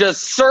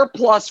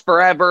surplus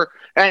forever,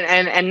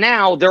 and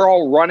now they're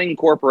all running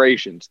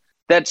corporations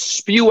that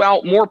spew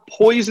out more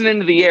poison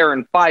into the air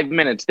in 5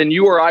 minutes than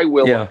you or I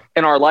will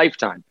in our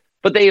lifetime.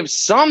 But they have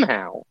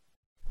somehow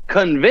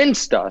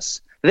convinced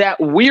us that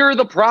we're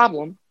the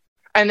problem,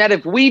 and that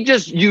if we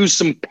just use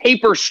some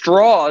paper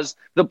straws,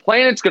 the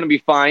planet's going to be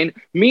fine.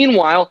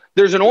 Meanwhile,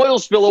 there's an oil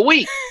spill a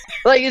week.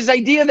 Like, this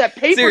idea that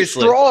paper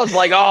straws,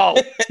 like, oh,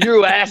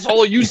 you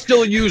asshole, you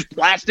still use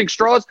plastic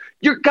straws?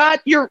 Yeah, I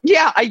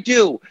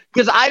do.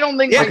 Because I don't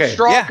think my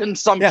straw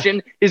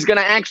consumption is going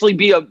to actually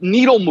be a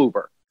needle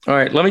mover. All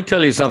right, let me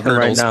tell you something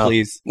right now,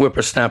 please.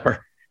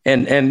 Whippersnapper.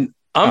 And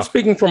I'm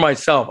speaking for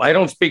myself. I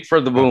don't speak for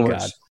the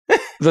boomers.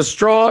 The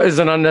straw is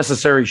an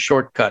unnecessary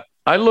shortcut.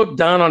 I look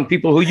down on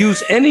people who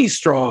use any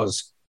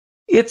straws.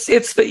 It's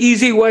the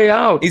easy way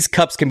out. These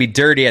cups can be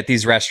dirty at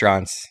these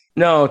restaurants.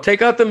 No,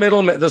 take out the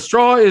middleman. The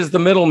straw is the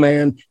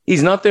middleman.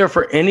 He's not there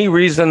for any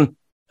reason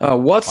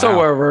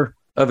whatsoever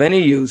of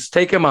any use.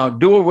 Take him out.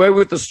 Do away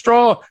with the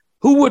straw.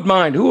 Who would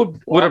mind? Who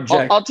would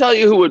object? I'll tell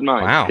you who would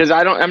mind. Because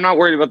I'm not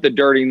worried about the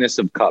dirtiness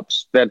of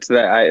cups.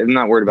 I'm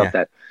not worried about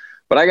that.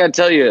 But I got to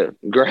tell you,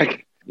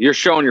 Greg, you're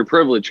showing your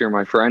privilege here,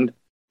 my friend,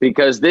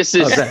 because this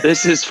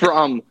is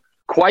from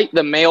quite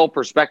the male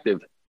perspective.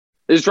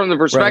 This is from the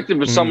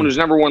perspective of someone who's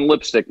never worn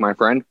lipstick, my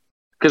friend.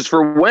 Because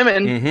for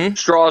women,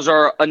 straws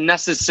are a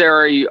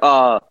necessary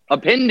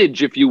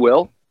appendage, if you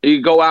will.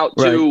 You go out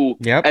to,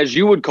 as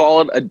you would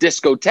call it, a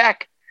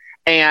discotheque,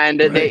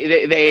 and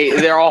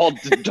they're all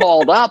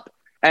dolled up,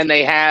 and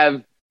they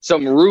have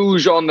some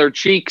rouge on their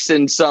cheeks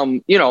and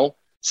some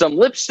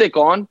lipstick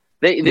on.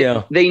 They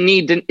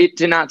need it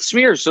to not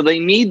smear, so they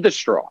need the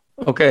straw.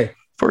 Okay,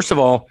 first of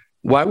all,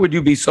 why would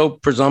you be so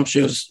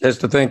presumptuous as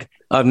to think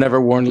I've never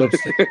worn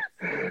lipstick?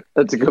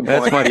 That's a good point.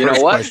 That's my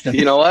first question.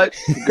 You know what?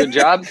 Good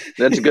job.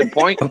 That's a good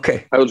point.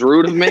 Okay, that was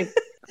rude of me.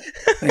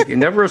 Thank you.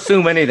 Never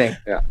assume anything.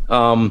 Yeah.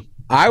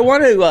 I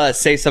want to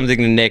say something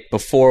to Nick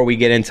before we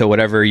get into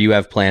whatever you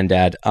have planned,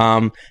 Dad.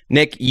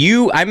 Nick,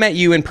 I met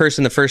you in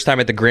person the first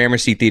time at the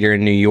Gramercy Theater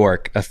in New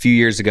York a few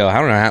years ago. I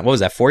don't know. What was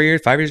that, 5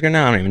 years ago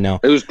now? I don't even know.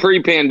 It was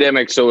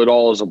pre-pandemic, so it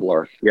all is a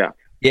blur. Yeah.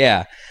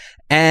 Yeah.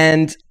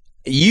 And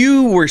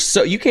you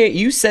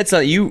said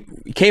something. You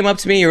came up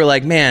to me. You were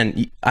like,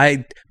 "Man,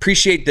 I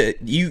appreciate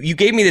that." You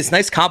gave me this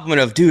nice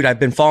compliment of, "Dude, I've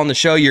been following the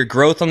show, your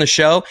growth on the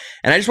show,"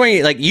 and I just want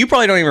you, like, you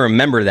probably don't even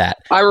remember that.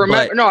 I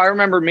remember. No, I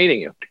remember meeting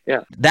you.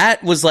 Yeah,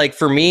 that was like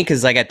for me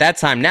because like at that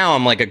time, now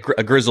I'm like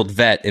a grizzled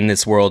vet in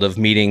this world of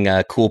meeting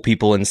cool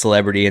people and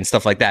celebrity and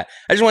stuff like that.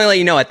 I just want to let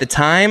you know, at the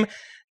time,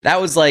 that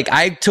was like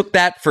I took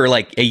that for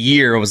like a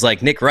year and was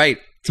like, Nick Wright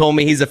told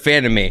me he's a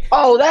fan of me.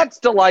 Oh, that's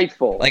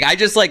delightful. Like, I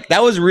just like,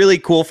 that was really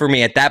cool for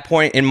me at that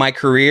point in my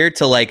career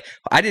to like,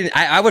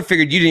 I would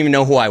figured you didn't even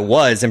know who I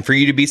was. And for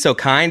you to be so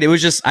kind, it was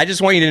just, I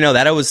just want you to know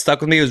that it was stuck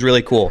with me. It was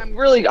really cool.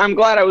 I'm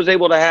glad I was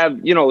able to have,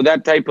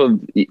 that type of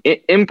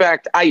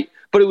impact.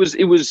 But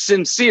it was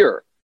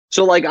sincere.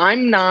 So like,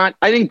 I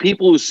think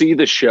people who see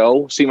my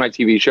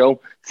TV show,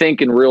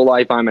 think in real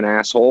life I'm an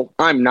asshole.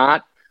 I'm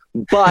not,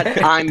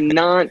 but I'm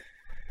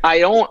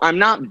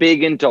not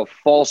big into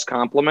false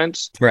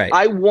compliments. Right.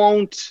 I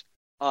won't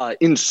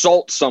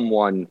insult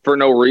someone for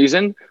no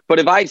reason. But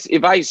if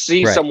I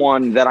see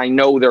someone that I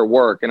know their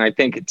work and I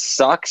think it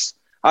sucks,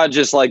 I'll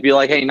just like be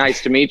like, "Hey,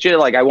 nice to meet you."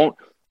 Like I won't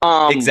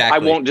I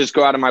won't just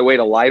go out of my way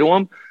to lie to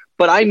them.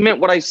 But I meant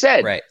what I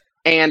said. Right.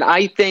 And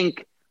I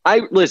think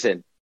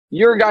listen,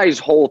 your guys'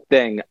 whole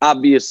thing,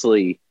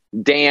 obviously,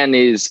 Dan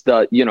is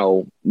the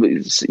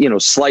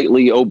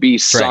slightly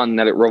obese son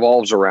that it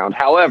revolves around.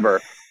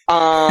 However,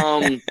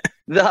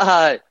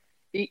 the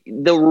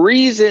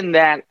reason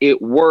that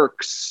it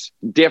works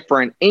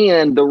different,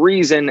 and the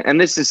reason,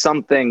 and this is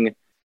something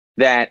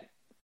that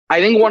I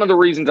think one of the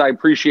reasons I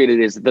appreciate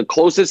it is the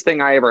closest thing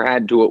I ever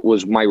had to it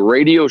was my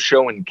radio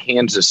show in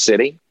Kansas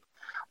City,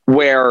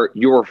 where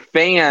your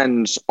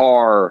fans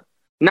are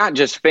not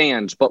just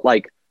fans, but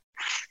like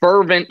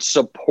fervent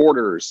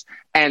supporters,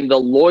 and the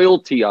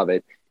loyalty of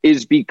it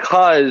is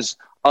because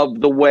of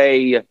the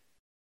way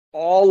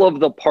all of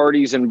the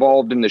parties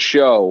involved in the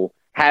show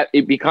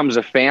it becomes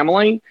a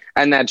family,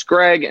 and that's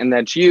Greg, and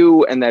that's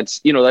you, and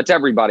that's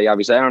everybody.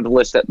 Obviously, I don't have to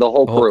list the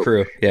whole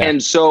crew. Yeah.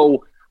 And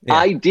so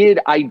I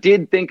did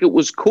think it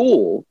was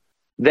cool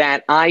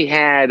that I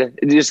had,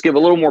 just give a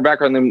little more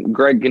background than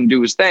Greg can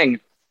do his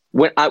thing.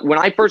 When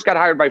I first got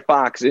hired by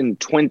Fox in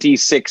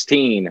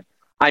 2016,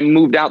 I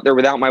moved out there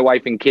without my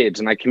wife and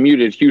kids, and I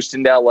commuted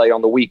Houston to LA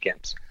on the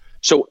weekends.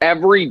 So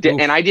every day,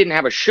 and I didn't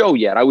have a show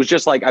yet. I was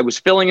just like, I was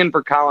filling in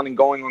for Colin and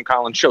going on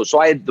Colin's show. So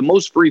I had the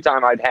most free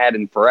time I'd had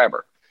in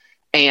forever.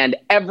 And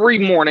every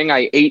morning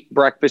I ate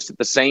breakfast at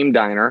the same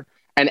diner,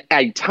 and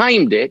I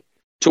timed it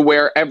to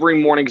where every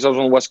morning, because I was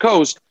on the West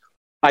Coast,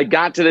 I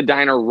got to the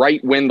diner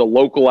right when the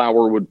local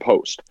hour would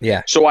post.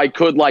 Yeah. So I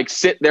could like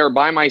sit there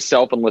by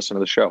myself and listen to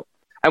the show.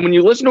 And when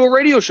you listen to a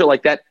radio show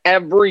like that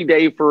every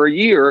day for a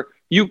year,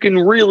 you can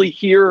really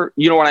hear,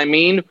 you know what I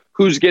mean?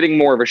 Who's getting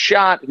more of a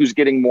shot, who's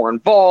getting more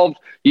involved.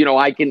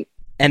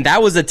 And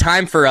that was a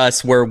time for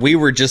us where we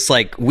were just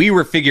like, we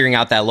were figuring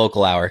out that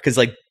local hour. Cause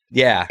like,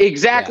 yeah.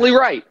 Exactly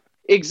right.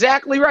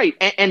 Exactly right.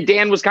 And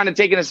Dan was kind of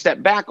taking a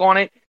step back on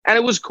it, and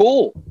it was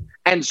cool.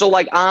 And so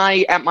like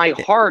at my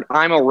heart,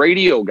 I'm a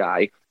radio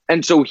guy.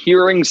 And so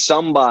hearing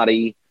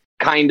somebody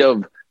kind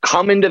of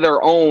come into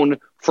their own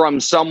from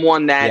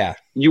someone that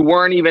you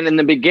weren't even in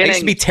the beginning. I used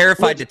to be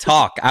terrified to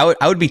talk. I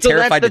would be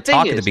terrified to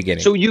talk at the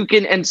beginning. So you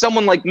can, and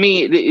someone like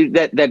me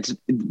that's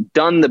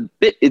done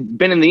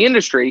been in the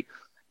industry,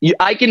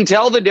 I can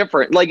tell the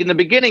difference. Like in the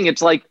beginning,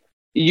 it's like,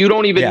 you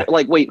don't even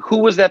like, wait, who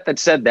was that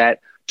said that?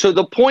 To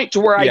the point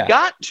to where I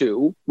got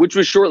to, which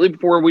was shortly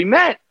before we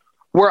met,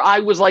 where I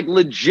was like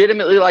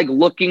legitimately like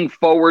looking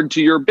forward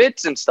to your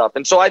bits and stuff.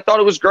 And so I thought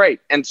it was great.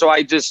 And so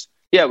I just,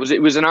 it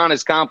was an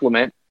honest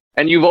compliment.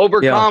 And you've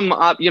overcome,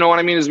 you know what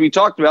I mean, as we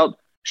talked about,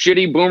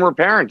 shitty boomer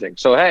parenting.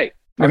 So, hey,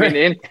 I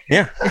mean,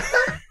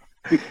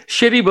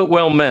 shitty, but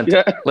well meant.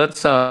 Yeah.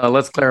 Let's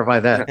clarify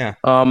that. Yeah.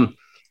 All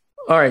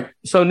right.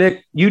 So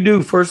Nick, you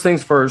do First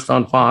Things First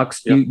on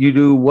Fox. Yep. You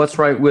do What's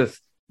Right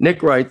with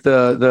Nick Wright.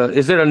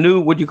 Is it a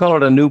new, would you call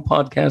it a new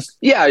podcast?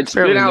 Yeah, it's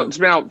been out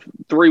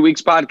 3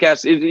 weeks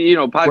podcast,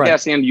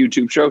 podcast and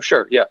YouTube show.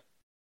 Sure. Yeah.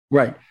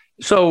 Right.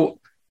 So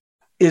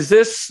does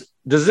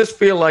this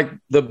feel like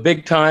the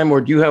big time,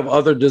 or do you have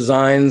other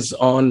designs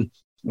on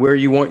where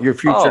you want your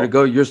future to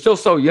go? You're still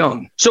so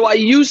young. So I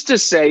used to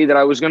say that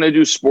I was going to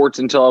do sports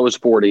until I was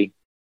 40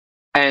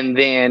 and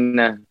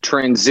then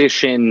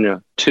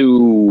transition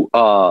to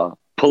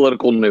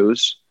political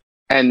news,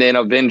 and then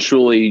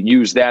eventually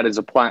use that as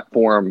a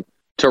platform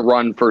to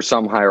run for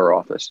some higher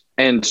office.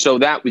 And so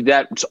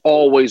that's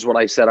always what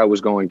I said I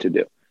was going to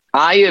do.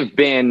 I have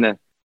been,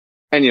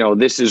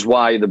 and this is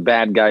why the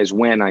bad guys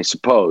win, I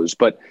suppose,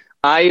 but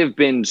I have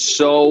been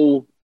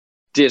so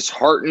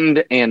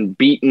disheartened and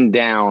beaten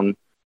down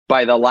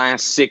by the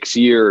last 6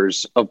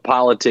 years of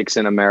politics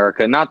in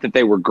America. Not that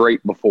they were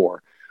great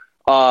before.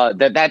 I've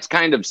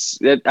kind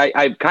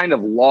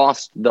of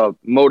lost the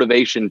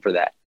motivation for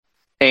that.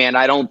 And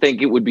I don't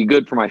think it would be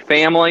good for my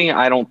family.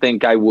 I don't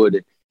think I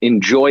would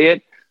enjoy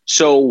it.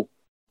 So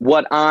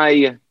what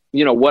I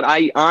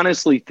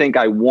honestly think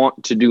I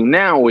want to do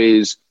now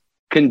is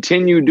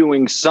continue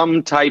doing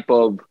some type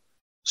of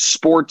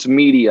sports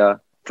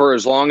media for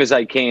as long as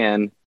I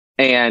can.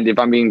 And if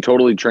I'm being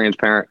totally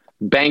transparent,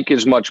 bank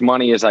as much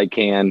money as I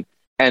can,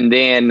 and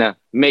then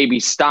maybe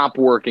stop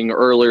working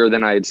earlier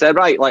than I had said.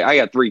 Right, like I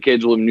got 3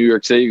 kids who live in New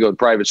York City, go to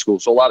private school,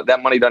 so a lot of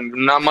that money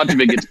not much of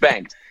it gets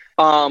banked.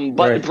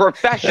 But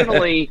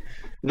professionally,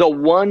 the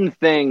one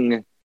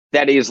thing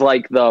that is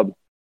like the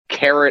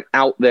carrot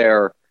out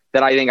there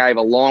that I think I have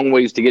a long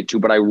ways to get to,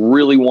 but I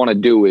really want to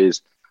do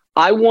is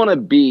I want to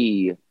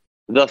be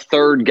the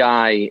third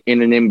guy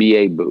in an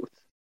NBA booth.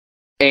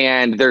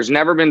 And there's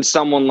never been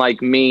someone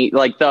like me,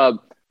 like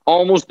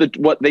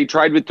what they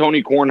tried with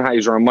Tony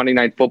Kornheiser on Monday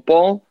Night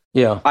Football.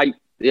 Yeah.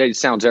 It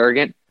sounds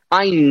arrogant.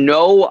 I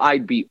know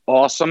I'd be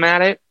awesome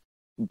at it,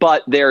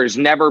 but there's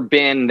never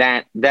been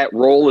that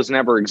role has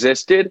never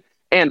existed.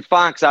 And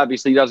Fox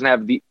obviously doesn't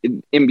have the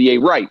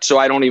NBA rights, so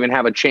I don't even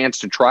have a chance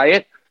to try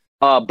it.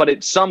 But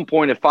at some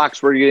point, if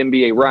Fox were to get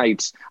NBA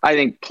rights, I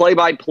think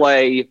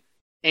play-by-play,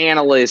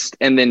 analyst,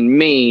 and then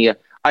me,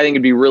 I think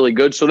it'd be really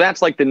good. So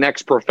that's like the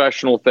next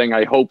professional thing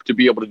I hope to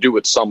be able to do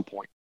at some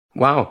point.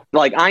 Wow.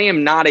 Like I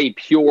am not a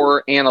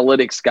pure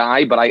analytics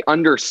guy, but I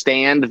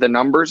understand the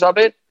numbers of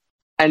it.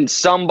 And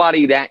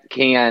somebody that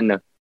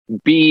can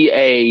be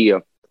a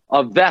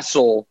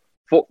vessel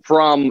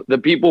from the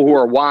people who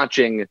are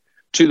watching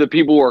to the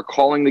people who are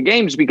calling the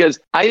games, because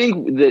I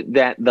think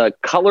that the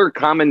color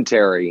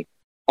commentary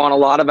on a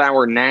lot of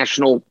our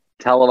national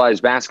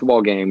televised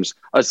basketball games,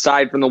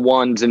 aside from the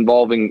ones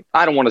involving,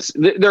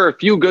 there are a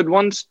few good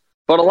ones,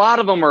 but a lot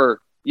of them are,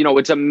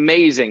 it's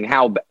amazing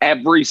how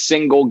every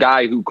single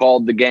guy who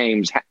called the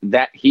games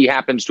that he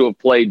happens to have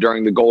played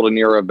during the golden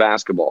era of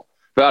basketball,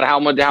 about how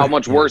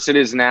much worse it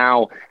is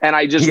now. And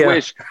I just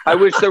wish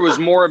there was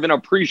more of an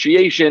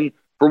appreciation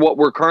for what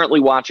we're currently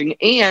watching.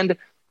 And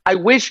I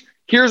wish,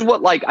 here's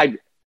what,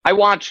 I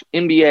watch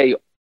NBA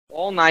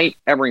all night,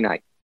 every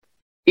night.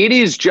 It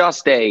is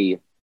just a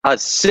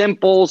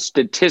simple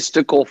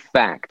statistical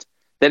fact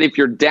that if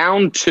you're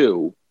down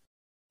 2,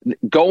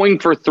 going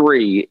for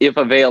 3, if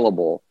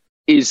available,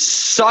 is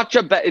such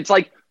a it's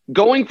like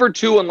going for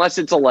 2, unless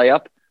it's a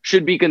layup,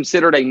 should be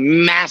considered a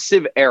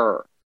massive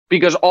error,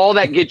 because all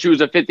that gets you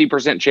is a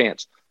 50%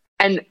 chance.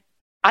 And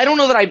I don't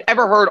know that I've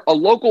ever heard a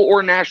local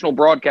or national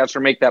broadcaster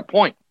make that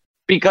point,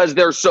 because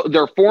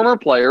they're former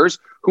players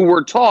who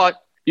were taught,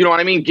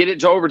 get it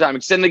to overtime,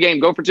 extend the game,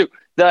 go for 2.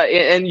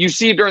 And you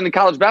see it during the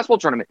college basketball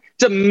tournament.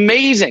 It's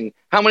amazing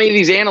how many of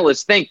these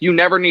analysts think you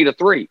never need a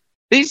 3.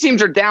 These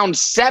teams are down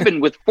 7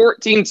 with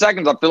 14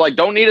 seconds up. They're like,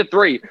 don't need a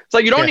 3. It's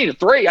like, you don't need a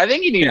 3. I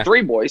think you need a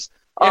 3, boys.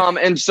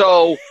 And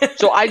so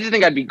I just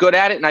think I'd be good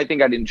at it, and I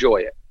think I'd enjoy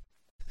it.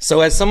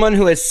 So as someone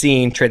who has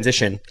seen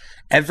transition,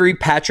 every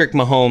Patrick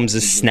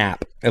Mahomes'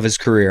 snap of his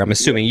career, I'm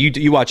assuming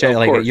you watch it,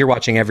 like you're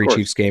watching every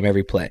Chiefs game,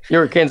 every play.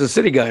 You're a Kansas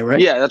City guy, right?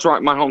 Yeah, that's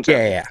right. My hometown.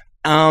 Yeah.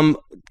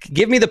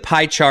 Give me the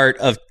pie chart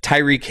of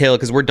Tyreek Hill,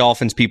 because we're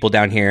Dolphins people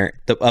down here,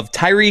 of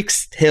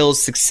Tyreek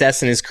Hill's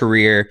success in his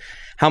career.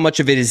 How much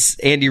of it is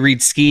Andy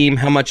Reid's scheme?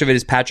 How much of it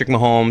is Patrick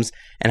Mahomes?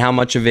 And how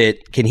much of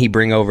it can he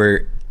bring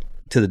over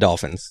to the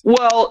Dolphins?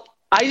 Well,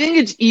 I think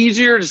it's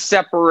easier to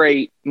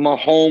separate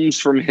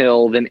Mahomes from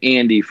Hill than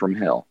Andy from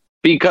Hill,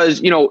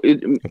 because,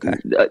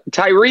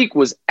 Tyreek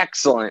was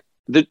excellent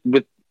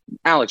with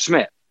Alex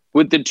Smith,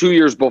 with the 2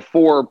 years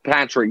before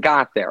Patrick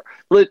got there.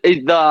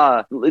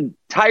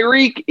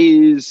 Tyreek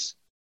is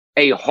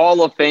a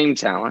Hall of Fame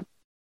talent.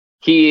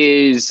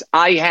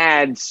 I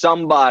had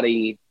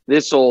somebody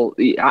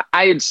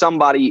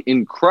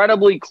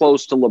incredibly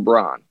close to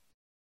LeBron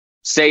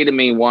say to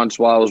me once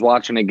while I was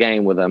watching a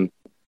game with him,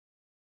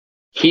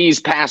 he's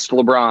passed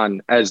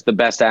LeBron as the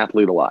best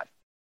athlete alive.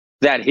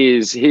 That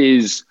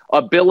his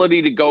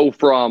ability to go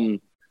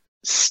from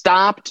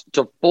stopped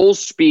to full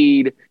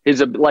speed,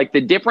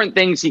 the different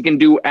things he can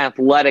do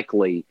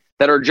athletically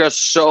that are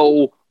just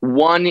so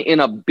 1 in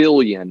a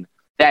billion.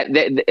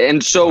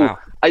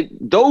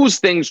 Those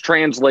things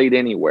translate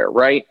anywhere,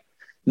 right?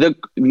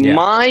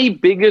 My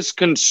biggest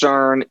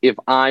concern, if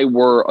I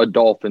were a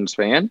Dolphins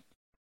fan,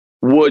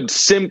 would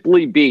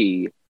simply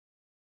be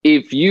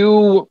if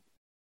you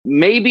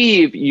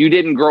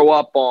didn't grow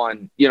up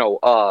on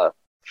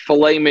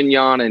filet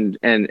mignon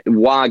and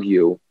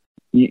Wagyu,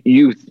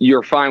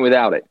 you're fine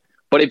without it.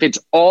 But if it's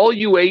all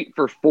you ate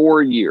for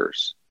 4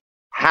 years,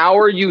 how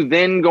are you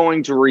then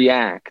going to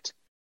react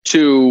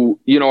to,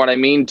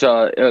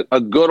 to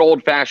a good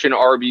old fashioned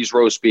Arby's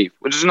roast beef,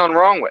 which is nothing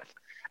wrong with.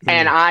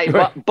 And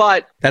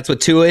but that's what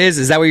Tua is.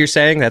 Is that what you're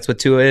saying? That's what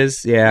Tua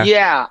is. Yeah.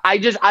 Yeah.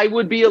 I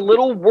would be a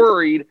little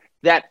worried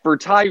that for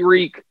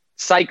Tyreek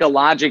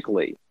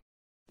psychologically,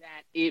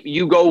 that if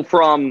you go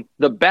from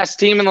the best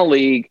team in the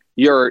league,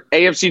 your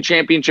AFC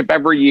championship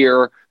every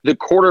year, the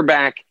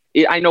quarterback,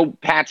 I know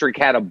Patrick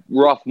had a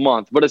rough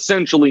month, but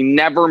essentially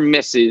never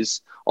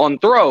misses on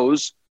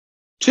throws,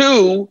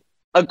 to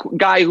a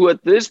guy who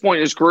at this point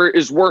in his career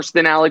is worse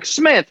than Alex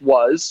Smith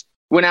was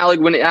when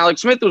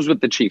Alex Smith was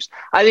with the Chiefs.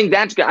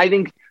 That's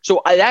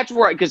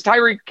where, because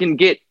Tyreek can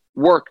get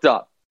worked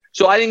up.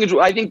 So I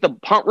think the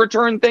punt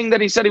return thing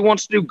that he said he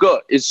wants to do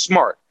good is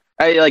smart.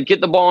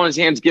 Get the ball in his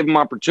hands, give him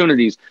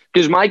opportunities.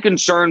 Because my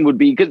concern would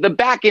be, because the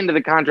back end of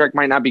the contract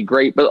might not be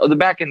great, but the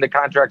back end of the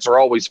contracts are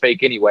always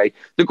fake anyway.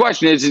 The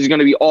question is he going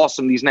to be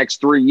awesome these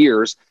next 3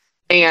 years?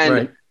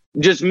 And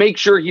just make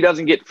sure he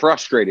doesn't get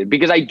frustrated,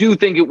 because I do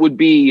think it would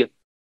be,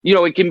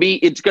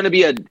 it's going to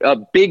be a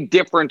big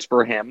difference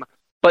for him.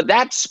 But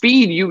that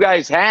speed you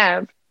guys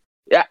have,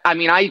 I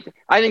mean, I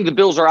think the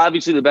Bills are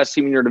obviously the best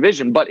team in your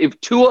division. But if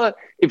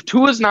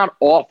Tua's not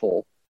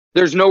awful,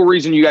 there's no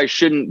reason you guys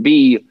shouldn't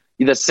be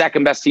the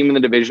second best team in the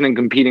division and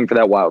competing for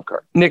that wild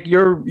card. Nick,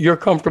 you're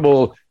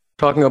comfortable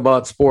talking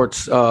about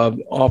sports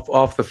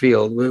off the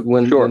field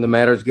when the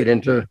matters get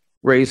into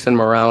race and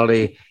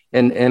morality.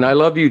 And I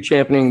love you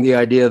championing the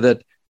idea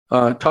that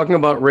talking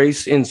about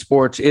race in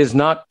sports is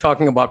not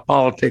talking about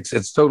politics.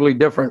 It's totally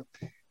different.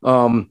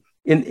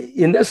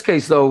 In this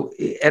case, though,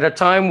 at a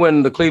time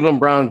when the Cleveland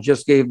Browns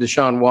just gave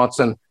Deshaun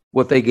Watson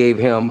what they gave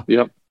him,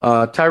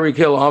 Tyreek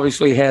Hill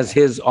obviously has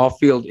his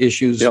off-field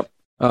issues,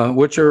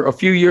 which are a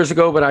few years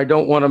ago, but I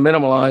don't want to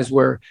minimize,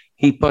 where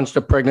he punched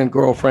a pregnant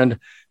girlfriend.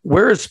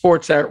 Where is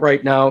sports at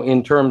right now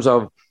in terms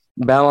of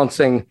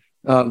balancing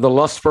the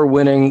lust for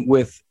winning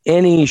with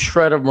any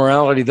shred of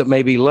morality that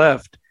may be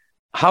left?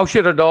 How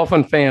should a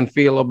Dolphin fan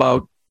feel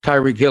about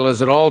Tyreek Hill?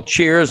 Is it all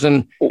cheers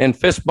and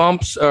fist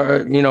bumps,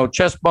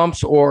 chest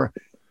bumps, or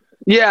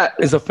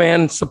is a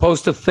fan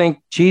supposed to think,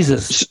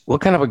 Jesus,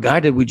 what kind of a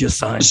guy did we just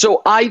sign?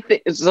 So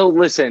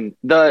listen,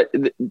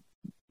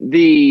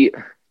 the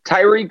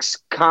Tyreek's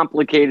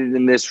complicated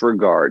in this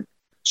regard.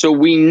 So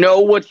we know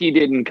what he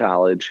did in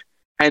college,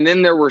 and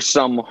then there were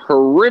some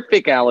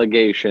horrific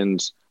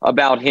allegations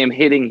about him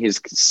hitting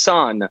his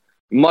son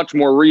much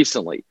more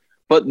recently.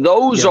 But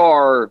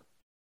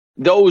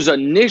those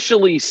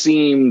initially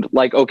seemed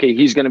like, okay,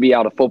 he's going to be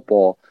out of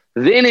football.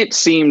 Then it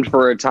seemed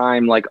for a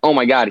time like, oh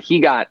my God, he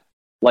got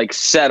like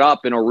set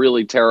up in a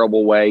really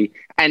terrible way.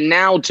 And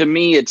now to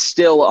me, it's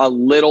still a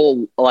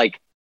little like,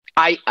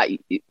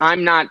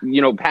 I'm not,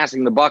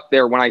 passing the buck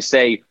there when I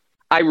say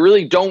I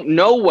really don't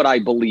know what I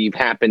believe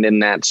happened in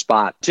that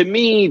spot. To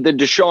me, the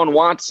Deshaun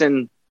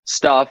Watson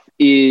stuff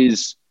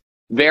is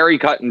very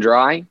cut and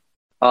dry.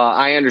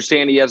 I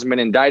understand he hasn't been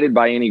indicted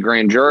by any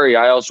grand jury.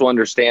 I also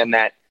understand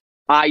that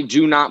I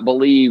do not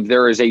believe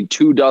there is a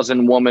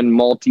 24-woman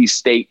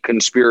multi-state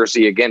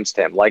conspiracy against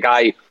him. Like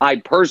I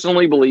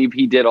personally believe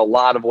he did a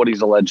lot of what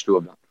he's alleged to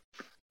have done.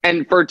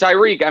 And for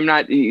Tyreek, I'm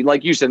not,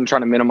 like you said, I'm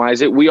trying to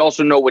minimize it. We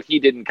also know what he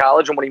did in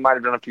college and what he might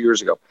have done a few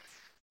years ago.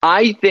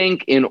 I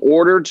think in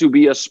order to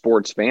be a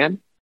sports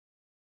fan,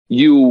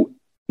 you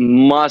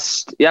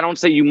must, I don't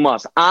say you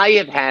must, I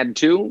have had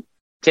to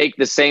take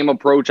the same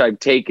approach I've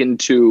taken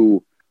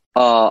to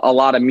a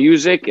lot of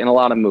music and a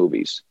lot of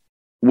movies,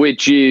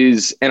 which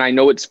is, and I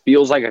know it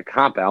feels like a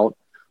cop-out,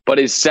 but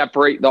is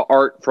separate the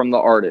art from the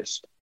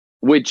artist,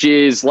 which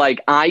is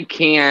like I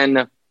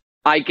can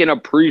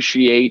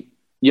appreciate,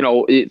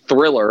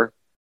 Thriller,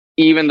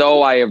 even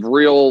though I have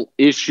real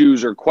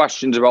issues or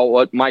questions about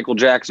what Michael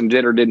Jackson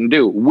did or didn't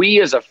do.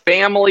 We as a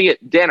family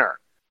at dinner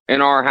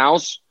in our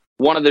house,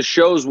 one of the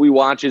shows we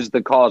watch is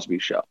The Cosby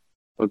Show.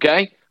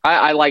 Okay?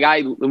 I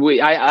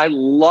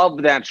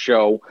love that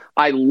show.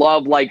 I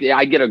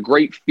get a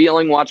great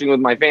feeling watching with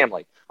my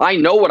family. I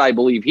know what I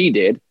believe he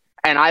did,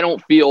 and I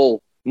don't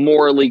feel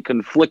morally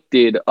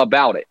conflicted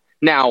about it.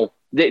 Now,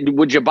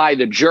 would you buy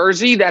the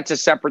jersey? That's a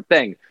separate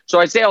thing. So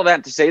I say all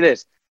that to say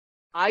this.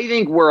 I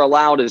think we're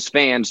allowed as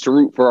fans to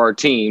root for our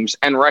teams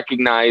and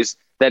recognize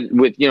that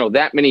with,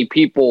 that many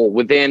people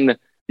within,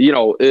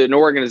 an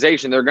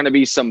organization, there are going to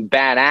be some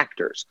bad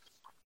actors.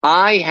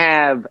 I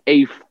have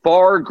a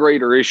far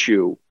greater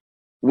issue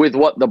with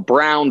what the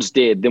Browns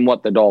did than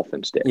what the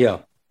Dolphins did. Yeah.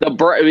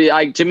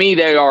 To me,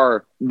 they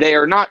are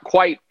not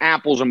quite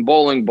apples and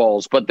bowling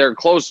balls, but they're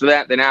close to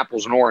that than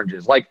apples and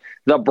oranges. Like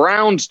the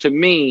Browns, to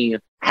me,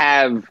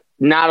 have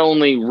not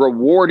only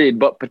rewarded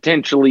but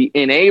potentially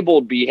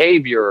enabled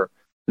behavior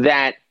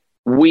that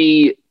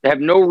we have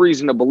no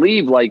reason to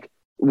believe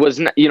was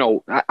not, I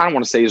don't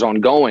want to say is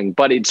ongoing,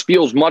 but it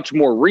feels much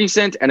more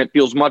recent and it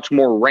feels much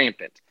more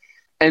rampant.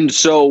 And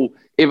so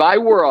if I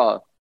were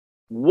a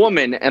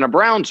woman and a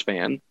Browns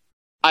fan,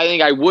 I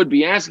think I would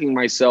be asking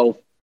myself,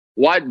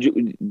 why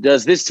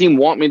does this team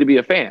want me to be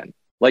a fan?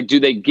 Like, do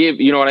they give,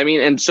 you know what I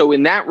mean? And so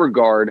in that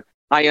regard,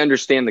 I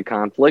understand the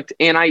conflict.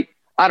 And I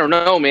don't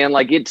know, man,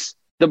 like it's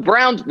the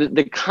Browns,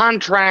 the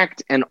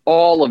contract and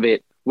all of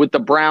it with the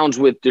Browns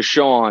with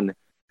Deshaun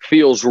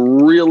feels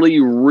really,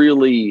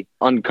 really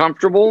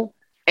uncomfortable.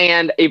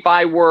 And if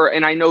I were,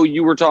 and I know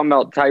you were talking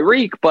about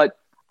Tyreek, but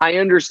I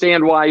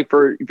understand why if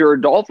you're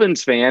a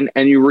Dolphins fan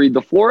and you read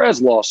the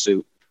Flores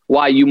lawsuit,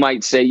 why you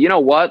might say, you know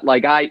what,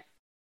 like I'm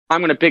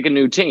going to pick a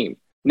new team.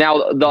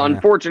 Now, the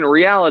unfortunate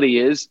reality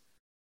is,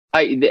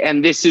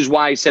 and this is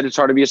why I said it's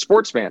hard to be a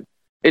sports fan.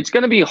 It's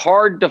going to be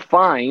hard to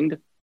find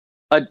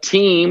a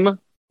team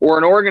or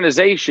an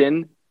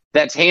organization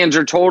that's hands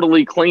are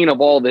totally clean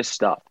of all this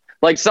stuff.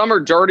 Like some are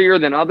dirtier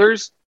than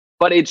others,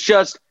 but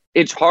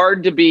it's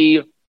hard to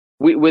be,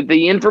 with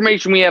the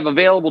information we have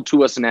available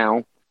to us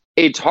now,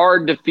 it's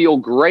hard to feel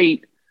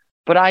great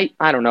But I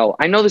don't know.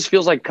 I know this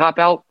feels like cop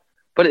out,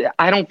 but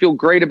I don't feel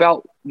great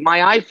about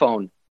my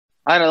iPhone.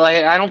 I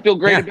don't feel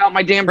great about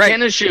my damn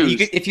tennis shoes.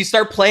 If you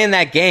start playing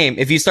that game,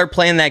 you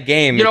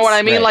know what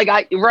I mean?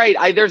 Right.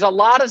 Like there's a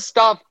lot of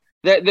stuff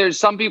that there's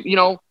some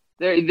people,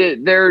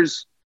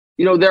 there's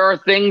there are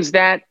things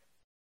that,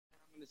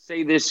 I'm going to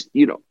say this,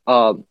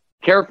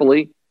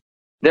 carefully.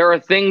 There are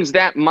things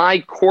that my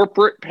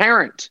corporate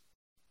parent,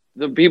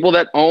 the people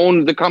that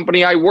own the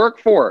company I work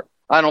for,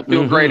 I don't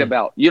feel great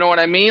about. You know what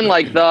I mean?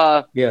 Like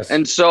yes.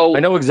 And so I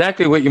know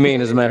exactly what you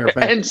mean, as a matter of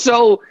fact. And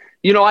so,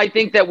 I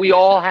think that we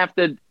all have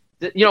to,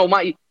 I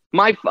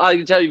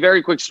can tell you a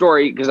very quick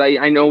story, because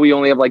I know we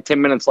only have like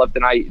 10 minutes left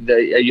and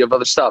you have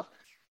other stuff.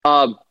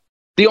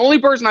 The only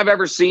person I've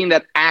ever seen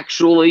that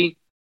actually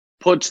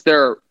puts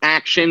their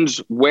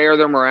actions where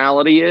their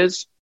morality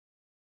is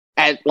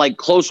at like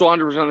close to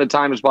 100% of the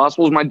time as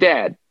possible is my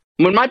dad.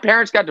 When my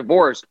parents got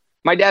divorced,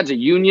 my dad's a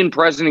union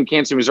president in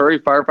Kansas City, Missouri,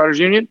 firefighters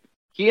union.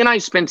 He and I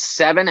spent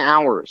 7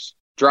 hours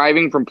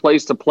driving from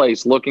place to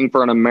place looking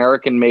for an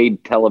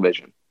American-made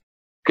television,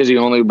 because he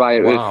only buy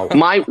it. Wow.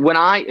 My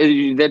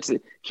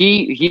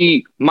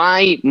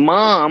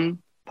mom,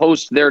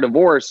 post their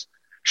divorce,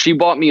 she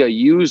bought me a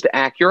used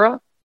Acura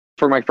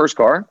for my first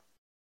car.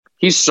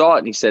 He saw it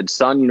and he said,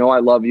 "Son, I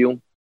love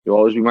you. You'll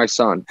always be my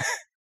son.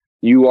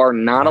 You are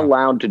not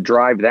allowed to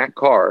drive that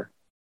car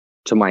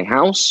to my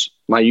house,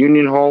 my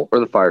union hall, or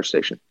the fire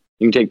station.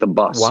 You can take the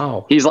bus."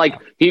 Wow. He's like,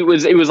 it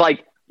was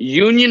like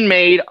union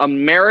made,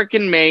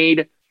 American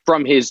made,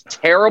 from his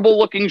terrible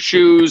looking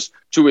shoes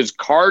to his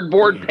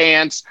cardboard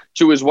pants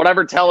to his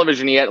whatever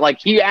television he had. Like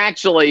he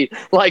actually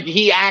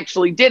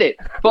did it.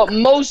 But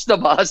most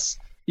of us,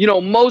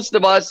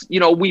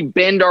 we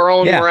bend our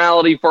own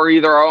morality for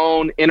either our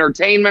own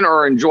entertainment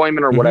or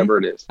enjoyment or whatever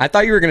it is. I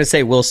thought you were going to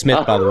say Will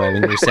Smith, by the way,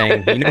 when you were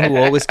saying, who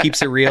always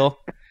keeps it real?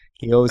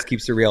 He always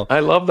keeps it real. I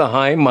love the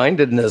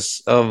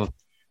high-mindedness of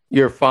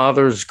your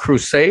father's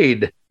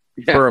crusade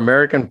for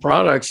American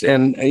products.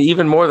 And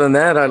even more than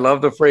that, I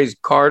love the phrase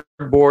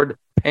cardboard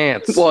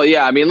pants. Well,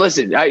 yeah. I mean,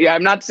 listen,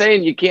 I'm not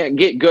saying you can't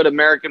get good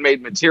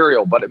American-made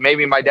material, but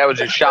maybe my dad was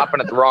just shopping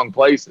at the wrong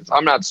places.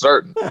 I'm not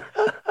certain.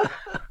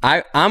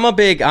 I'm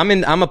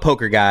a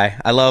poker guy.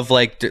 I love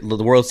like the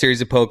World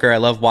Series of Poker. I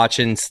love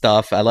watching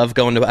stuff. I love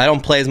going to, I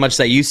don't play as much as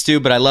I used to,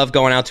 but I love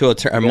going out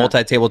to a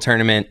multi-table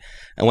tournament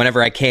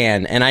whenever I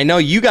can. And I know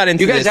you got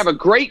into You guys have a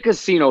great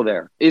casino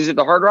there. Is it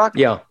the Hard Rock?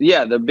 Yeah.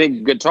 Yeah, the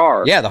big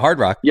guitar. Yeah, the Hard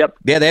Rock. Yep.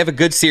 Yeah, they have a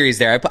good series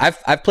there.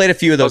 I've played a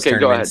few of those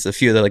tournaments, a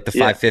few of the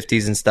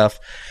 550s and stuff.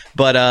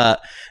 But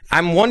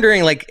I'm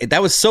wondering, like,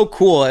 that was so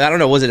cool. I don't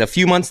know, was it a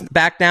few months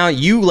back now?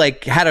 You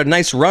like had a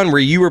nice run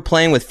where you were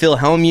playing with Phil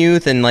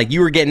Hellmuth and like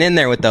you were getting in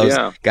there with those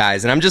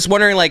guys. And I'm just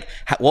wondering, like,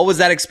 what was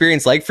that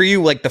experience like for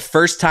you? Like the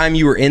first time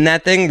you were in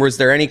that thing, was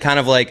there any kind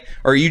of like,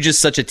 or are you just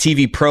such a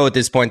TV pro at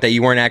this point that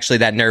you weren't actually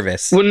that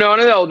nervous? Well,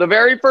 no. The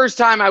very first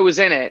time I was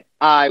in it,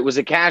 it was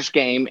a cash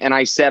game, and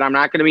I said, I'm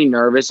not going to be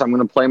nervous. I'm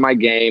going to play my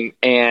game,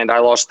 and I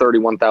lost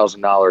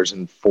 $31,000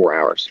 in 4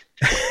 hours.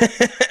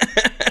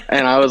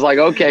 And I was like,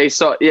 okay,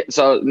 so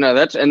no,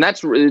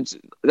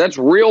 that's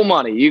real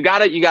money. You got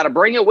to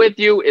bring it with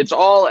you. It's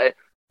all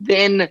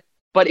then,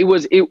 but it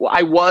was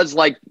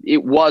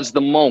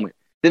the moment.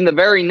 Then the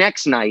very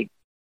next night,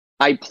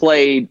 I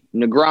played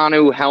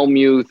Negreanu,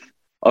 Hellmuth,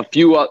 a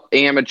few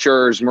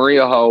amateurs,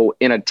 Maria Ho,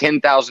 in a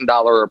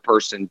 $10,000 a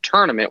person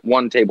tournament,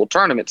 one table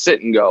tournament,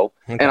 sit and go,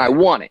 and I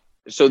won it.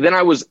 So then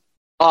I was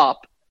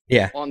up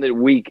on the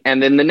week,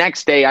 and then the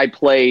next day I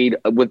played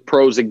with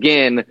pros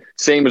again,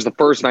 same as the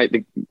first night,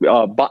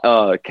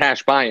 the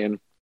cash buy-in,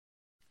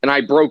 and I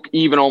broke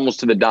even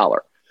almost to the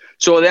dollar.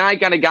 So then I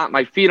kind of got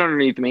my feet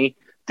underneath me.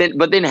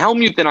 But then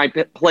Hellmuth and I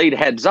played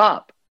heads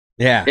up,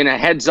 in a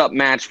heads up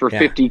match for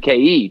 $50K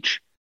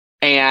each.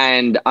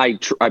 And I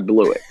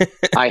blew it.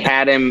 I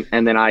had him,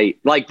 and then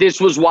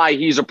this was why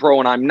he's a pro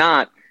and I'm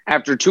not.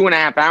 After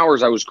 2.5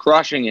 hours, I was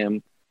crushing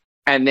him,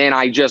 and then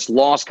I just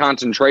lost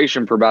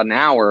concentration for about an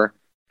hour,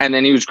 and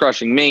then he was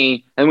crushing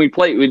me, and we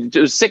played. It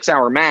was a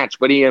 6-hour match,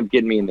 but he ended up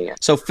getting me in the end.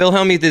 So Phil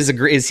Hellmuth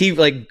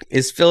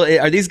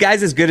are these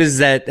guys as good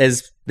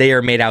as they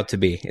are made out to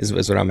be, is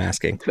what I'm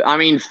asking. I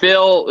mean,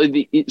 Phil,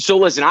 so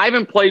listen, I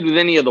haven't played with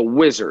any of the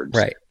wizards.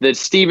 Right. The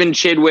Steven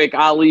Chidwick,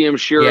 Ali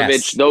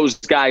Imshirovich, those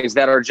guys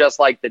that are just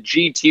like the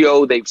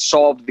GTO, they've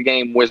solved the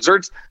game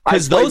wizards.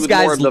 Because those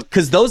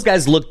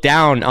guys look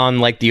down on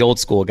like the old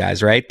school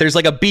guys, right? There's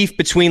like a beef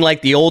between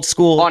like the old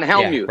school. On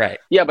Hellmuth. Yeah, right.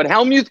 Yeah, but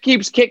Hellmuth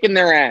keeps kicking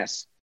their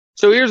ass.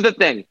 So here's the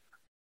thing.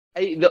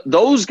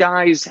 Those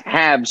guys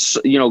have,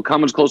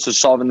 come as close to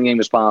solving the game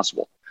as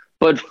possible.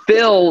 But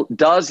Phil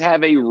does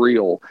have a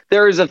reel.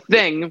 There is a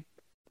thing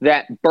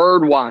that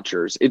bird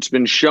watchers, it's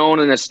been shown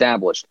and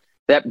established,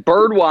 that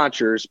bird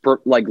watchers,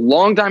 like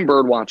longtime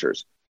bird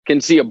watchers, can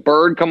see a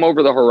bird come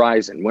over the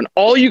horizon when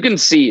all you can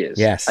see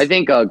is, I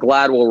think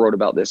Gladwell wrote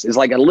about this, is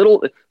like a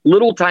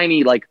little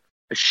tiny, like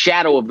a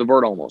shadow of the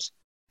bird almost.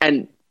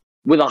 And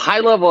with a high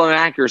level of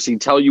accuracy,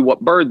 tell you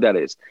what bird that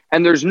is.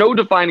 And there's no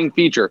defining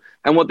feature.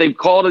 And what they've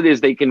called it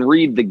is they can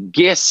read the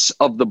giss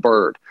of the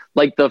bird.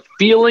 Like the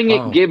feeling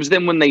it gives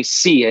them when they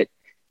see it,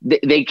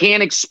 they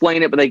can't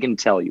explain it, but they can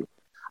tell you.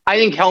 I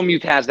think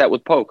Hellmuth has that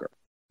with poker.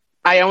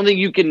 I don't think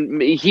you can.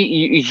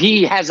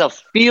 He has a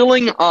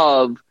feeling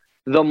of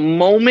the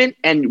moment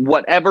and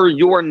whatever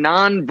your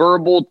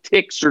nonverbal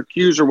tics or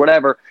cues or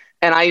whatever.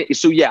 And I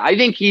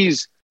think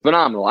he's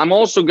phenomenal. I'm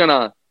also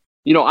gonna,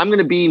 I'm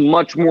gonna be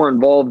much more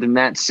involved in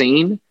that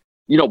scene.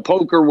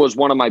 Poker was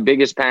one of my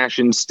biggest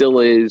passions, still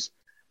is,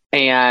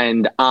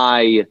 and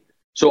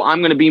so I'm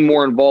going to be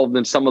more involved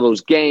in some of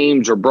those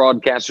games or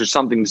broadcasts or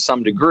something to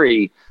some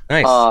degree.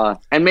 Nice.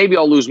 And maybe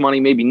I'll lose money,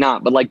 maybe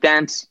not. But like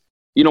that's,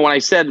 when I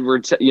said,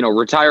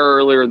 retire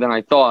earlier than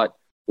I thought,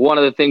 one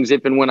of the things,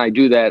 if and when I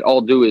do that, I'll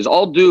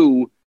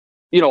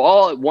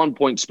at one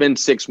point spend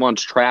 6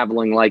 months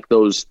traveling like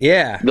those,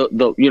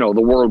 the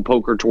World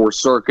Poker Tour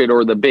circuit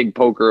or the big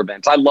poker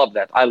events. I love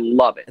that. I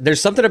love it.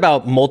 There's something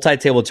about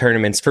multi-table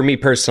tournaments for me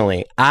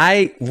personally.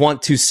 I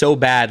want to so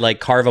bad like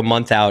carve a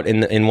month out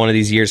in one of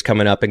these years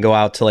coming up and go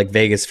out to like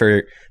Vegas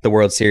for the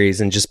World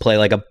Series and just play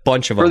like a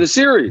bunch of them for the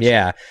series.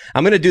 Yeah,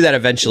 I'm gonna do that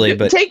eventually.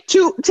 But take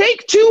 2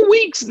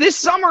 weeks this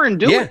summer and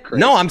do it. Chris.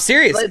 No, I'm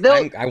serious.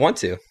 I want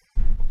to.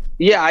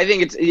 Yeah, I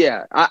think it's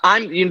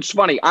it's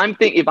funny. I'm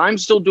thinking if I'm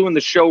still doing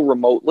the show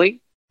remotely,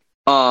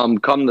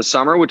 come the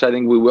summer, which I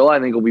think we will. I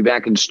think we'll be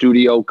back in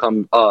studio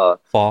come fall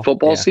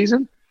football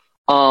season.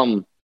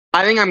 I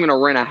think I'm going to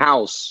rent a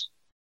house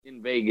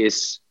in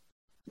Vegas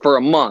for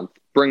a month,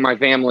 bring my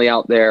family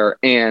out there,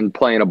 and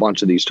play in a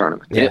bunch of these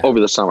tournaments over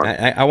the summer.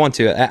 I want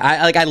to.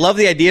 I love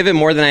the idea of it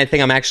more than I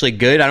think I'm actually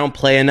good. I don't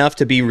play enough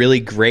to be really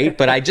great,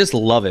 but I just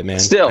love it,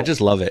 man. I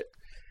just love it.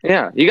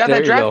 Yeah, you got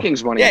that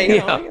DraftKings money.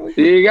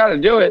 You got to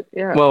do it.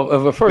 Yeah.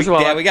 Well, first of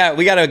all, we got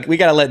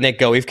to let Nick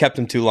go. We've kept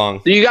him too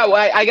long.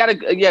 I got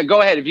to. Yeah, go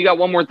ahead. If you got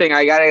one more thing,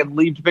 I got to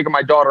leave to pick up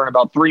my daughter in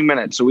about 3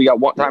 minutes. So we got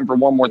time for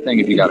one more thing.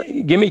 If you got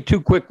it, give me 2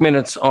 quick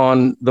minutes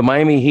on the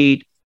Miami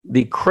Heat,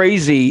 the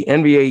crazy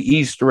NBA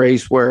East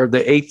race where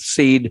the 8th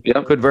seed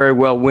could very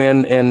well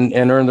win and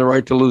earn the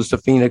right to lose to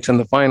Phoenix in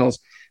the finals.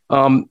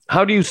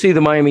 How do you see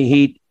the Miami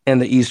Heat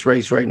and the East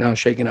race right now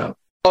shaking out?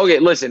 Okay,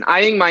 listen,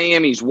 I think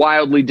Miami's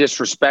wildly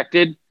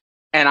disrespected,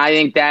 and I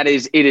think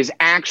it is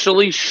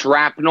actually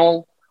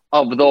shrapnel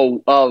of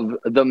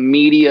the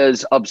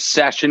media's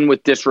obsession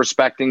with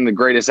disrespecting the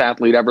greatest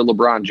athlete ever,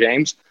 LeBron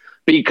James,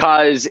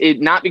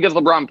 not because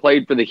LeBron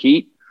played for the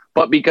Heat,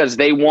 but because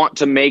they want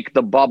to make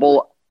the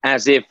bubble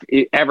as if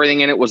everything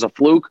in it was a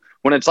fluke,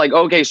 when it's like,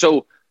 okay,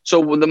 so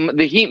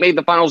the Heat made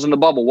the finals in the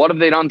bubble. What have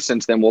they done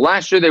since then? Well,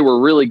 last year they were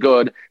really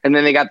good, and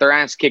then they got their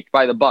ass kicked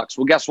by the Bucks.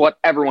 Well, guess what?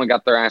 Everyone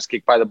got their ass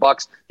kicked by the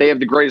Bucks. They have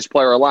the greatest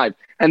player alive.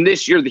 And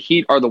this year the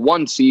Heat are the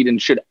 1 seed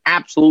and should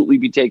absolutely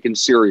be taken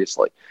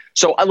seriously.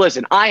 So,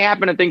 listen, I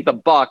happen to think the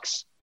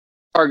Bucks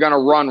are going to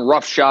run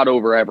roughshod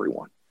over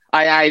everyone.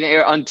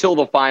 Until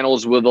the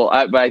finals,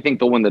 but I think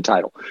they'll win the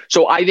title.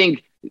 So I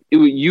think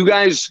you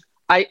guys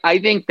 – I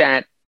think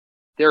that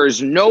there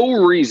is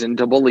no reason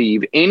to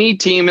believe any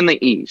team in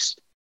the East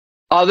 –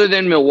 other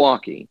than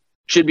Milwaukee,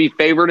 should be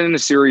favored in the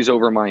series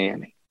over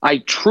Miami. I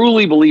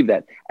truly believe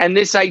that. And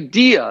this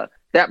idea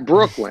that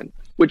Brooklyn,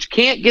 which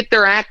can't get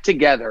their act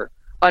together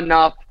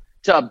enough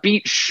to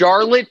beat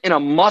Charlotte in a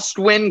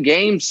must-win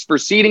game for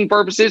seeding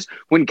purposes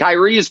when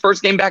Kyrie is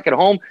first game back at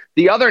home,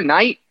 the other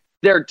night,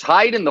 they're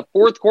tied in the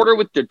 4th quarter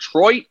with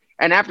Detroit.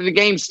 And after the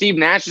game, Steve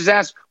Nash is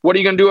asked, what are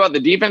you going to do about the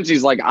defense?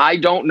 He's like, I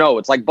don't know.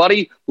 It's like,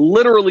 buddy,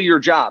 literally your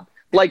job.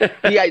 Like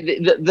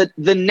the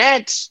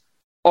Nets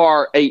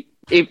are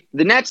if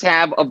the Nets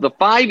have, of the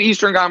 5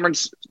 Eastern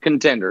Conference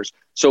contenders,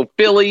 so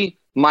Philly,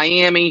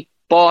 Miami,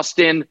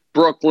 Boston,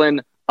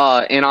 Brooklyn,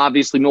 and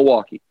obviously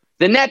Milwaukee,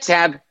 the Nets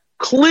have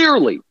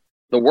clearly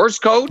the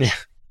worst coach,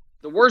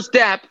 the worst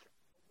depth,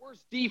 the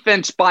worst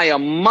defense by a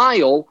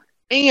mile,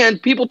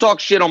 and people talk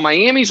shit on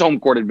Miami's home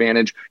court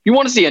advantage. You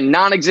want to see a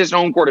non-existent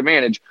home court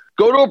advantage,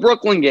 go to a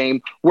Brooklyn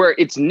game where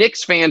it's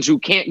Knicks fans who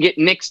can't get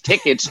Knicks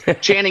tickets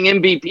chanting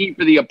MVP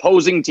for the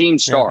opposing team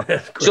star.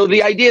 So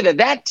the idea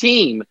that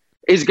team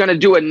is going to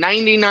do a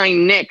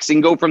 99 Knicks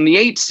and go from the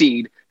 8th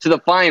seed to the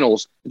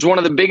finals, it's one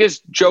of the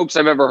biggest jokes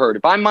I've ever heard.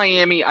 If I'm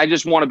Miami, I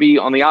just want to be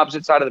on the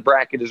opposite side of the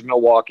bracket as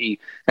Milwaukee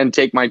and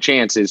take my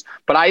chances.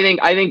 But I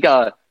think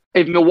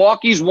if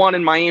Milwaukee's 1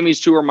 and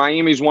Miami's 2, or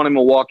Miami's 1 and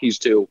Milwaukee's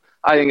 2,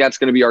 I think that's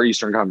going to be our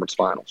Eastern Conference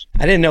Finals.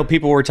 I didn't know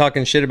people were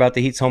talking shit about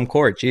the Heat's home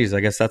court. Jeez, I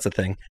guess that's a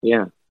thing.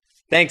 Yeah.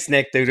 Thanks,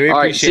 Nick, dude. We All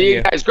right, appreciate see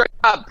you guys. Great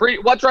job.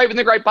 What's Right in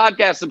the Great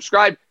podcast.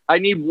 Subscribe. I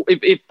need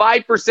if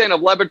 5%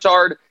 of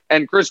Levitard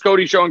and Chris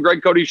Cote Show and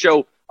Greg Cote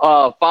Show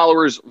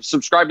followers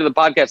subscribe to the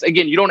podcast.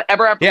 Again, you don't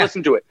ever have to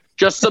listen to it.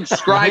 Just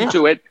subscribe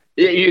to it.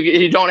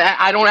 You don't.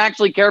 I don't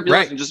actually care if you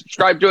listen. Just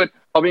subscribe to it.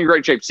 I'll be in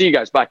great shape. See you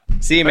guys. Bye.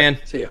 See you, man.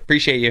 See you.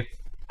 Appreciate you.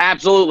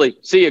 Absolutely.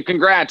 See you.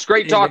 Congrats.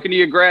 Great talking to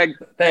you, Greg.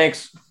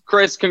 Thanks.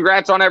 Chris,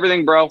 congrats on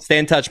everything, bro. Stay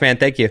in touch, man.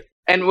 Thank you.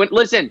 And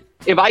listen,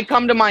 if I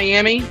come to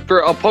Miami for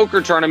a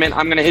poker tournament,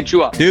 I'm going to hit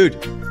you up. Dude,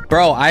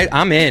 bro,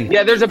 I'm in.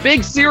 Yeah, there's a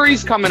big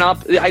series coming up.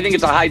 I think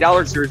it's a high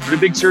dollar series, but a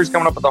big series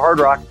coming up at the Hard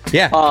Rock.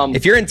 Yeah.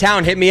 If you're in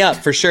town, hit me up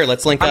for sure.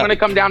 Let's link up. I'm going to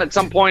come down at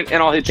some point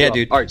and I'll hit you up.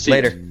 Yeah, dude. All right, see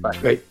later. you. Bye.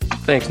 Great.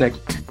 Thanks, Nick.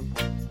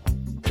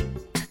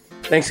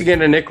 Thanks again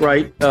to Nick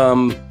Wright.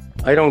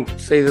 I don't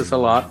say this a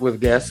lot with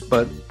guests,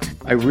 but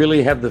I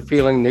really have the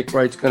feeling Nick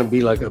Wright's going to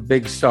be like a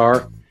big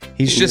star.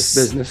 He's just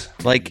business.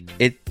 Like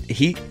it.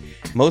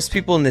 Most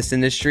people in this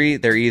industry,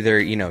 they're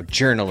either,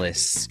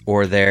 journalists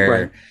or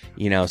they're,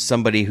 right.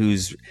 Somebody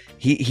who's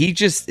he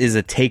just is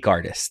a take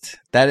artist.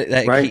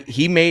 That right.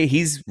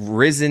 He's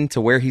risen to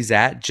where he's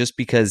at just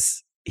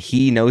because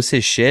he knows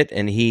his shit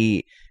and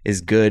he is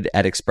good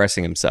at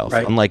expressing himself.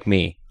 Right. Unlike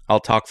me, I'll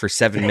talk for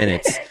 7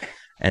 minutes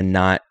and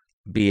not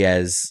be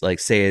as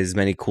say as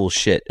many cool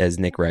shit as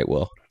Nick Wright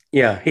will.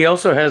 Yeah, he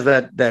also has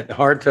that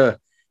hard to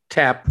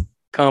tap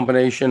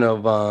combination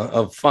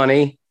of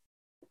funny,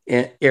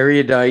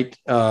 erudite,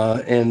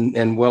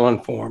 and well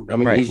informed. I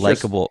mean, right, he's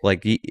likable.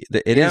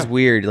 It is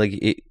weird.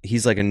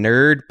 He's like a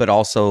nerd, but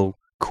also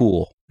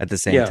cool at the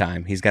same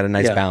time. He's got a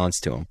nice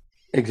balance to him.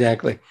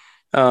 Exactly.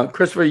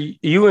 Christopher,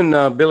 you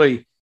and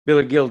Billy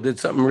Gill did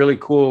something really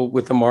cool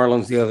with the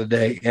Marlins the other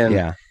day,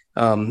 and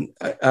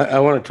I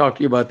want to talk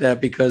to you about that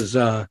because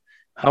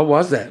how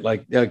was that?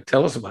 Like,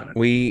 tell us about it.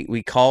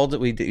 We called a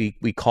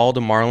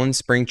Marlins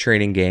spring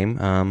training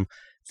game.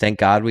 Thank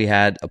God we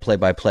had a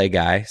play-by-play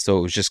guy, so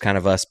it was just kind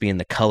of us being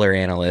the color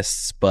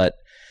analysts, but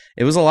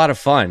it was a lot of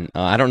fun.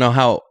 I don't know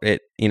how it,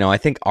 I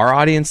think our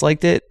audience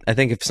liked it. I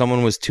think if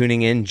someone was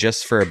tuning in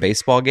just for a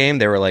baseball game,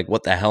 they were like,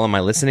 what the hell am I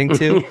listening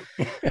to?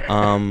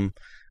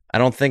 I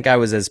don't think I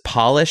was as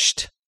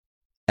polished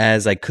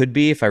as I could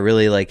be if I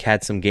really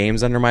had some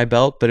games under my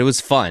belt, but it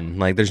was fun.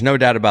 There's no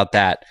doubt about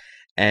that.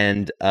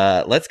 And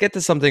let's get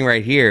to something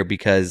right here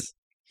because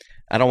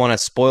I don't want to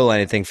spoil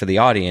anything for the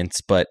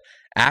audience, but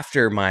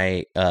after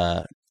my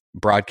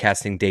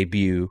broadcasting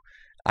debut,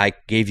 I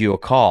gave you a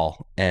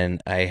call and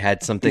I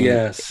had something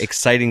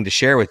exciting to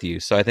share with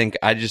you. So I think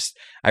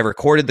I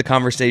recorded the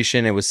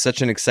conversation. It was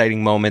such an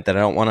exciting moment that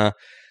I don't want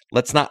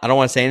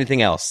to say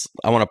anything else.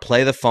 I want to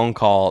play the phone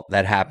call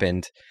that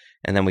happened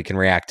and then we can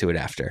react to it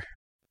after.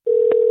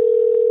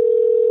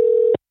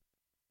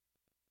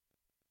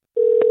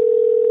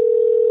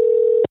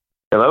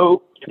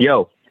 Hello?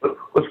 Yo.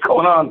 What's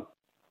going on?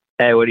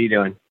 Hey, what are you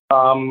doing?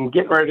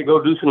 Getting ready to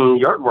go do some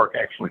yard work,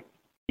 actually.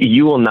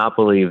 You will not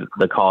believe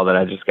the call that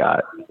I just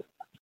got.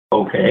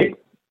 Okay.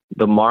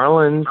 The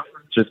Marlins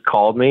just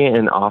called me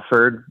and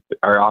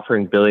are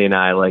offering Billy and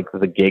I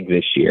the gig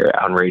this year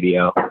on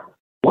radio.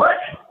 What?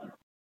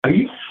 Are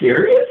you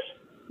serious?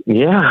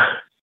 Yeah.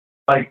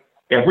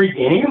 Every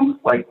game?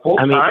 Full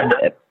time?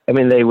 I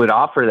mean, they would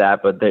offer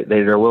that, but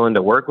they're willing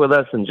to work with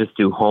us and just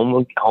do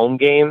home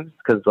games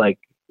because,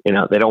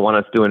 they don't want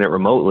us doing it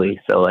remotely.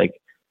 So,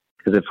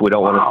 because if we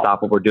don't want to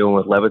stop what we're doing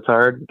with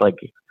Levitard,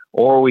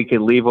 or we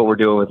could leave what we're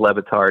doing with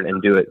Levitard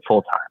and do it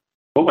full time.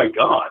 Oh my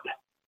God.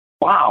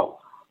 Wow.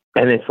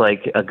 And it's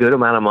a good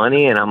amount of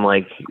money. And I'm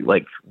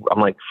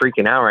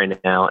freaking out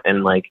right now.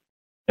 And I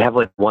have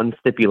one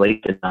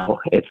stipulation now.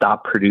 It's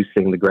stop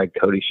producing the Greg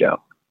Cote Show.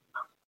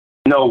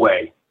 No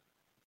way.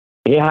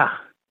 Yeah.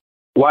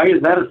 Why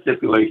is that a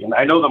stipulation?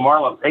 I know the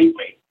Marlins hate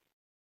me.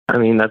 I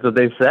mean, that's what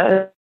they've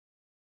said.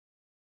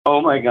 Oh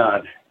my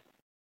God.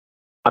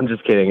 I'm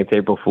just kidding. It's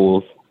April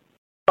Fool's.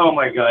 Oh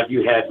my God,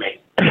 you had me.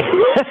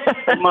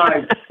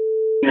 My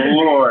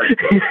Lord.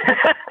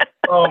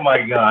 Oh my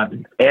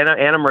God. And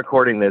I'm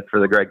recording this for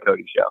the Greg Cote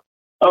Show.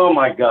 Oh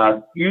my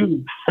God.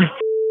 You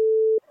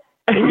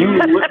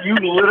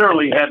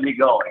literally had me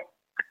going.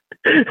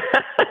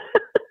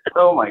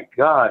 Oh my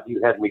God,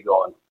 you had me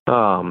going.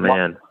 Oh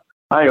man.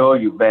 I owe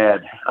you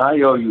bad.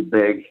 I owe you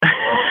big.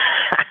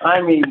 I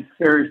mean,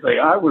 seriously,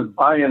 I was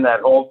buying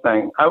that whole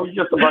thing. I was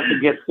just about to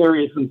get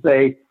serious and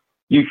say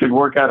you should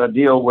work out a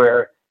deal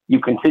where you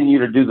continue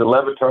to do the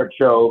Levitard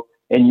show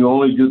and you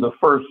only do the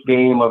first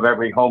game of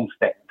every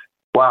homestand.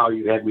 Wow,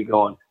 you had me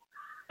going.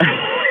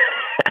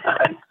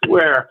 I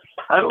swear,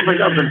 I don't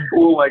think I've been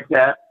fooled like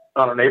that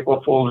on an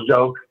April Fool's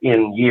joke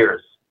in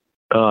years.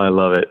 Oh, I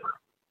love it.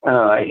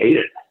 I hate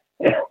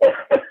it.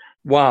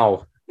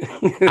 Wow.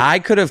 I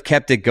could have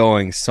kept it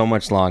going so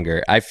much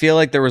longer. I feel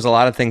like there was a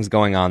lot of things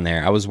going on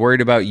there. I was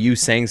worried about you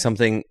saying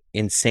something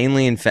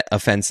insanely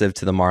offensive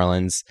to the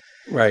Marlins.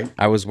 Right.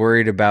 I was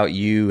worried about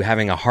you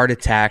having a heart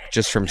attack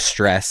just from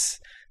stress.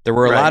 There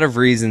were a lot of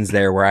reasons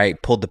there where I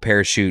pulled the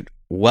parachute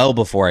well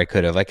before I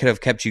could have. I could have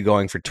kept you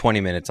going for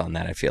 20 minutes on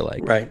that, I feel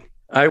like. Right.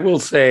 I will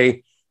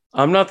say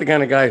I'm not the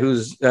kind of guy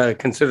who's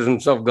considers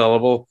himself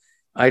gullible.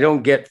 I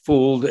don't get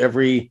fooled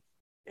every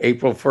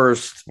April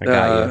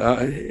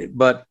 1st.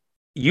 But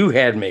you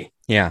had me.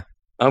 Yeah.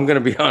 I'm going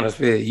to be honest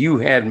with you. You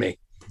had me.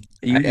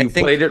 You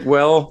played it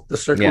well. The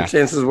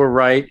circumstances were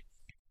right.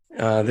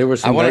 There were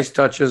some nice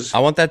touches. I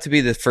want that to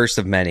be the first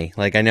of many.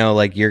 I know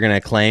you're going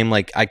to claim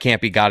I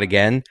can't be God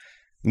again.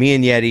 Me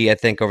and Yeti, I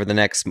think over the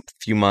next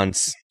few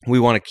months, we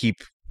want to keep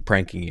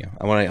pranking you.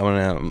 I'm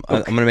going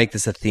to make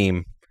this a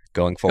theme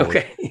going forward.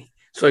 Okay.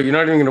 So you're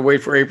not even going to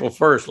wait for April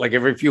 1st.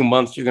 Every few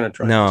months you're going to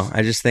try. No, this.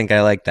 I just think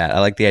I like that.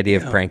 I like the idea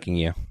of pranking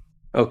you.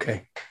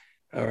 Okay.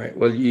 All right.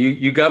 Well,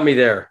 you got me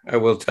there. I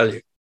will tell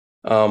you.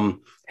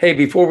 Hey,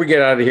 before we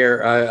get out of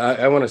here,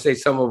 I want to say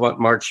something about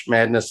March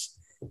Madness.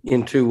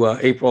 into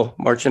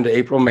March into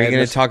April. Are Madness. you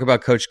going to talk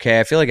about Coach K?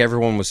 I feel like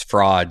everyone was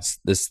frauds.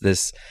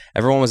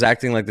 Everyone was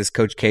acting like this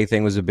Coach K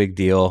thing was a big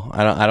deal.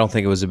 I don't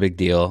think it was a big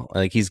deal.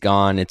 Like, he's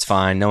gone. It's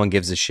fine. No one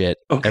gives a shit.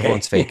 Okay.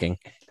 Everyone's faking.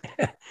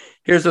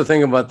 Here's the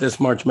thing about this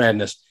March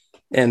Madness.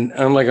 And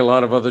unlike a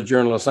lot of other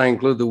journalists, I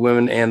include the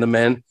women and the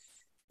men.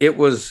 It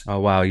was... Oh,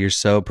 wow. You're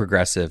so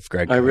progressive,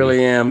 Greg. I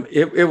really am.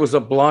 It was a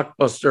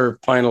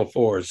blockbuster Final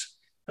Fours.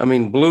 I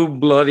mean, blue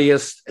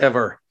bloodiest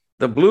ever.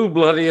 The blue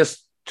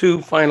bloodiest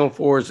 2 Final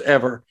Fours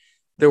ever.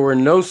 There were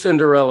no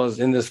Cinderellas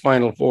in this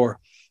Final Four.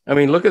 I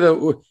mean, look at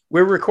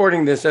we're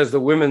recording this as the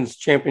women's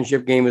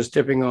championship game is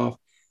tipping off.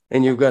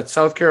 And you've got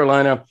South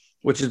Carolina,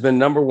 which has been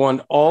number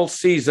 1 all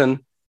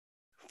season,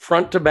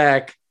 front to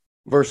back,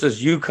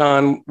 versus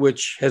UConn,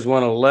 which has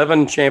won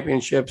 11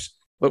 championships,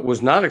 but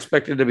was not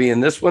expected to be in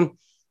this one.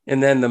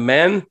 And then the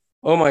men,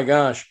 oh my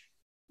gosh.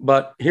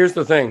 But here's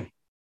the thing.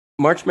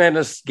 March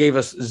Madness gave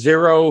us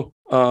 0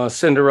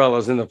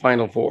 Cinderellas in the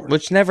Final Four.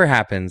 Which never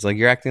happens. Like,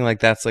 you're acting like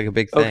that's like a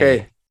big thing.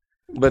 Okay.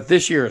 But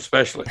this year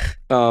especially.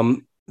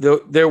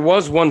 There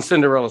was one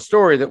Cinderella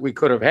story that we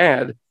could have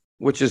had,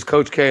 which is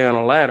Coach K on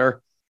a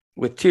ladder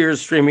with tears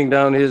streaming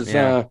down his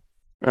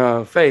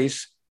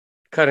face,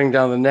 cutting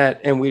down the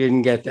net, and we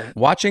didn't get that.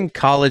 Watching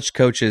college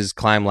coaches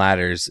climb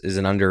ladders is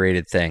an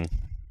underrated thing.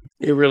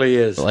 It really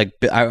is. Like,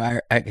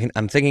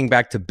 I'm thinking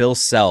back to Bill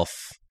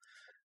Self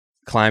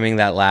climbing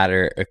that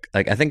ladder.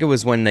 Like, I think it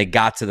was when they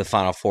got to the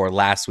Final Four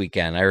last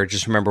weekend. I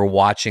just remember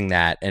watching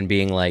that and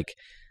being like,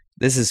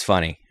 this is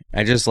funny.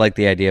 I just like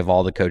the idea of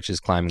all the coaches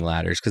climbing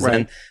ladders, because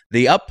then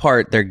the up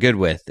part they're good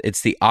with.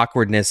 It's the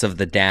awkwardness of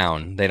the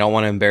down. They don't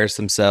want to embarrass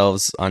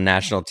themselves on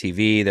national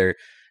TV. They're,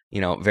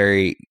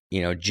 very,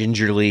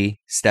 gingerly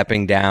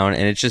stepping down.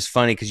 And it's just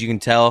funny because you can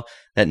tell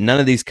that none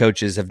of these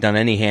coaches have done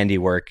any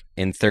handiwork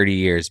in 30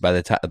 years by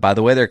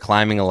the way they're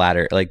climbing a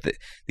ladder. Like,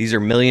 these are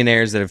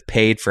millionaires that have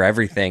paid for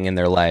everything in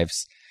their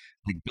lives.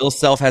 Like, Bill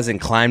Self hasn't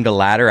climbed a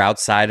ladder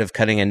outside of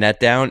cutting a net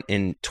down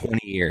in 20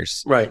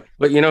 years. Right.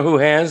 But you know who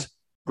has?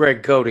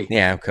 Greg Cote.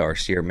 Yeah, of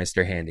course. You're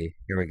Mr. Handy.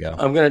 Here we go.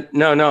 I'm going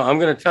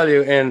to tell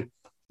you. And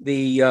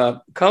the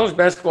college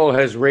basketball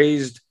has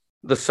raised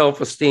the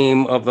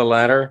self-esteem of the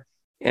ladder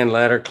and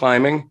ladder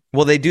climbing.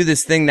 Well, they do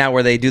this thing now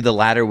where they do the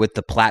ladder with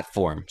the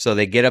platform. So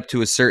they get up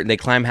to they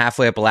climb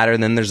halfway up a ladder,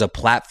 and then there's a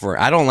platform.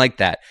 I don't like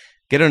that.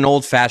 Get an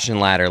old-fashioned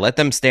ladder. Let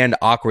them stand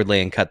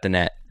awkwardly and cut the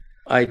net.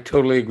 I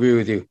totally agree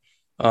with you.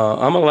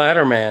 I'm a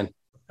ladder man.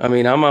 I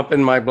mean, I'm up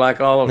in my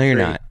black olive tree. No,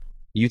 you're not.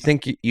 You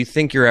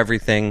think you're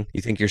everything.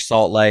 You think you're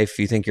Salt Life.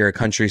 You think you're a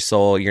country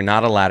soul. You're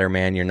not a ladder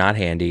man. You're not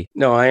handy.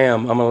 No, I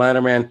am. I'm a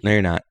ladder man. No,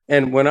 you're not.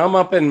 And when I'm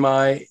up in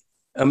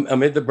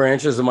amid the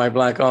branches of my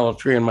black olive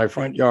tree in my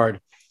front yard,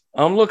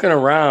 I'm looking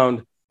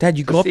around. Dad,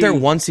 you go up there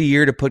once a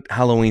year to put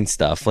Halloween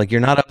stuff. Like, you're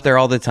not up there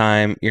all the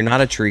time. You're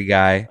not a tree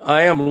guy.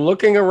 I am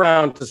looking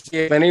around to see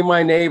if any of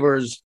my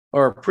neighbors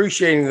are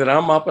appreciating that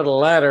I'm up at a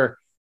ladder,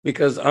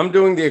 because I'm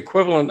doing the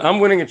equivalent. I'm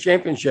winning a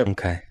championship.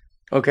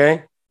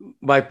 Okay.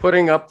 By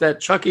putting up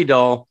that Chucky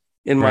doll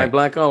in my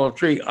black olive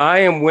tree, I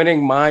am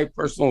winning my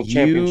personal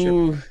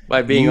championship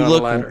by being on a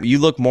ladder. You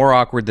look more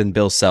awkward than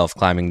Bill Self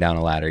climbing down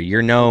a ladder.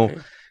 You're no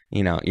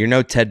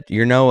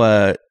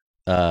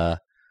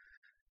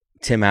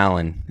Tim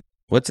Allen.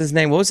 What's his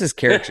name? What was his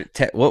character?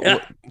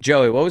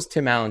 Joey, what was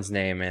Tim Allen's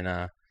name in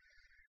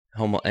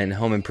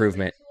Home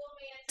Improvement?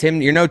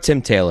 Tim, you're no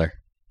Tim Taylor.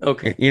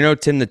 Okay. You know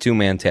Tim the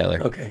Two-Man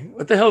Taylor. Okay.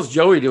 What the hell's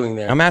Joey doing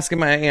there? I'm asking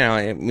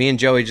me and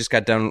Joey just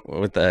got done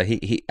with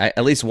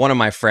at least one of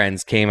my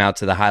friends came out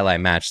to the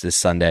highlight match this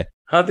Sunday.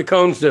 How'd the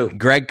Cones do?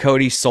 Greg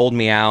Cote sold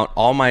me out.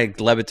 All my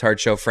Levitard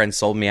Show friends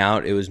sold me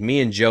out. It was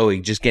me and Joey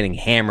just getting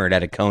hammered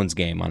at a Cones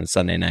game on a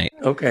Sunday night.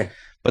 Okay.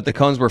 But the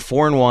Cones were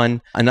 4-1,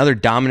 another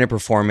dominant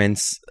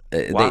performance.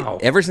 Wow.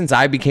 Ever since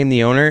I became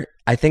the owner,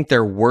 I think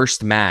their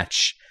worst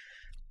match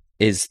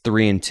is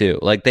 3-2.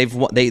 Like, they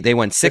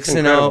went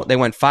 6-0, they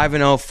went 5-0,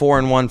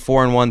 4-1,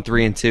 4-1,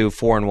 3-2,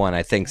 4-1.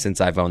 I think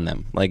since I've owned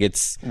them, like,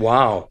 it's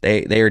wow.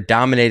 They are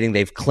dominating.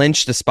 They've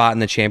clinched a spot in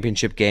the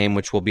championship game,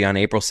 which will be on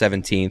April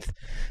 17th.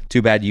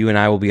 Too bad you and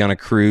I will be on a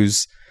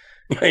cruise.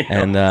 I know.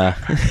 And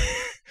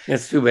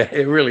it's too bad.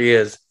 It really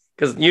is,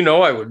 because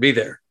I would be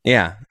there.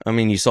 Yeah, I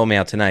mean, you sold me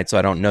out tonight, so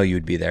I don't know you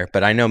would be there,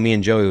 but I know me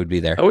and Joey would be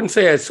there. I wouldn't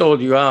say I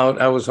sold you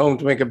out. I was home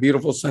to make a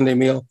beautiful Sunday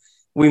meal.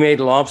 We made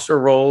lobster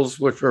rolls,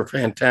 which were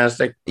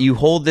fantastic. You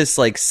hold this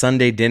like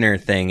Sunday dinner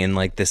thing in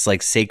like this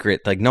like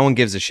sacred, like no one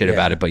gives a shit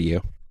about it but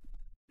you.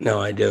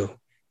 No, I do.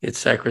 It's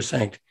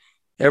sacrosanct.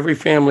 Every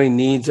family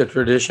needs a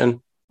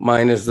tradition.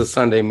 Mine is the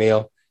Sunday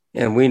meal,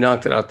 and we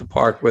knocked it out the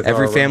park with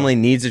every family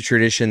needs a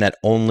tradition that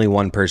only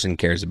one person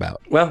cares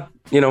about. Well,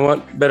 you know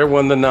what? Better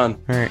one than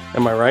none. All right.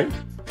 Am I right?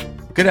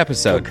 Good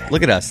episode. Okay.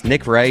 Look at us.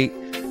 Nick Wright,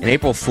 an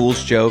April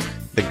Fool's joke,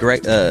 the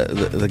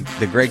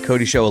Greg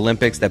Cote Show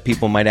Olympics that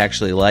people might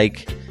actually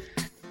like.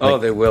 Oh,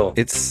 they will.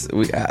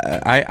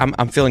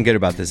 I'm feeling good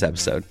about this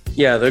episode.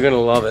 Yeah, they're going to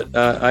love it.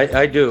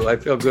 I do. I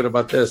feel good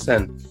about this.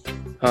 And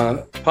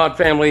Pod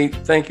family,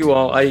 thank you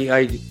all.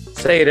 I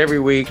say it every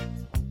week.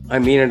 I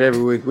mean it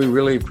every week. We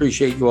really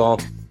appreciate you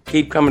all.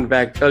 Keep coming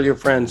back. Tell your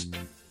friends.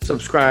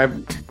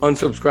 subscribe,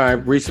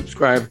 unsubscribe,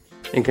 resubscribe,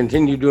 and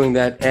continue doing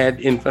that ad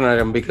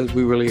infinitum because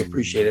we really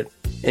appreciate it.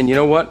 And you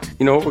know what?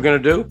 You know what we're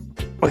going to do?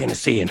 We're going to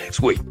see you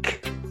next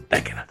week.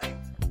 That kind of thing.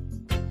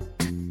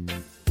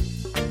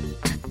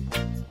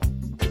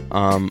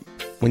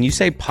 When you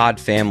say pod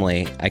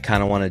family, I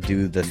kind of want to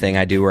do the thing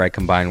I do where I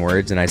combine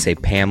words and I say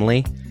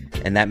Pamly,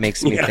 and that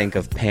makes me think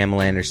of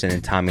Pamela Anderson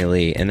and Tommy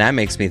Lee, and that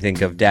makes me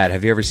think of Dad.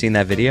 Have you ever seen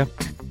that video?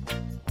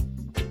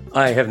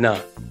 I have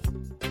not.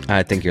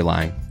 I think you're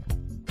lying.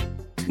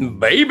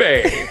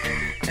 Baby.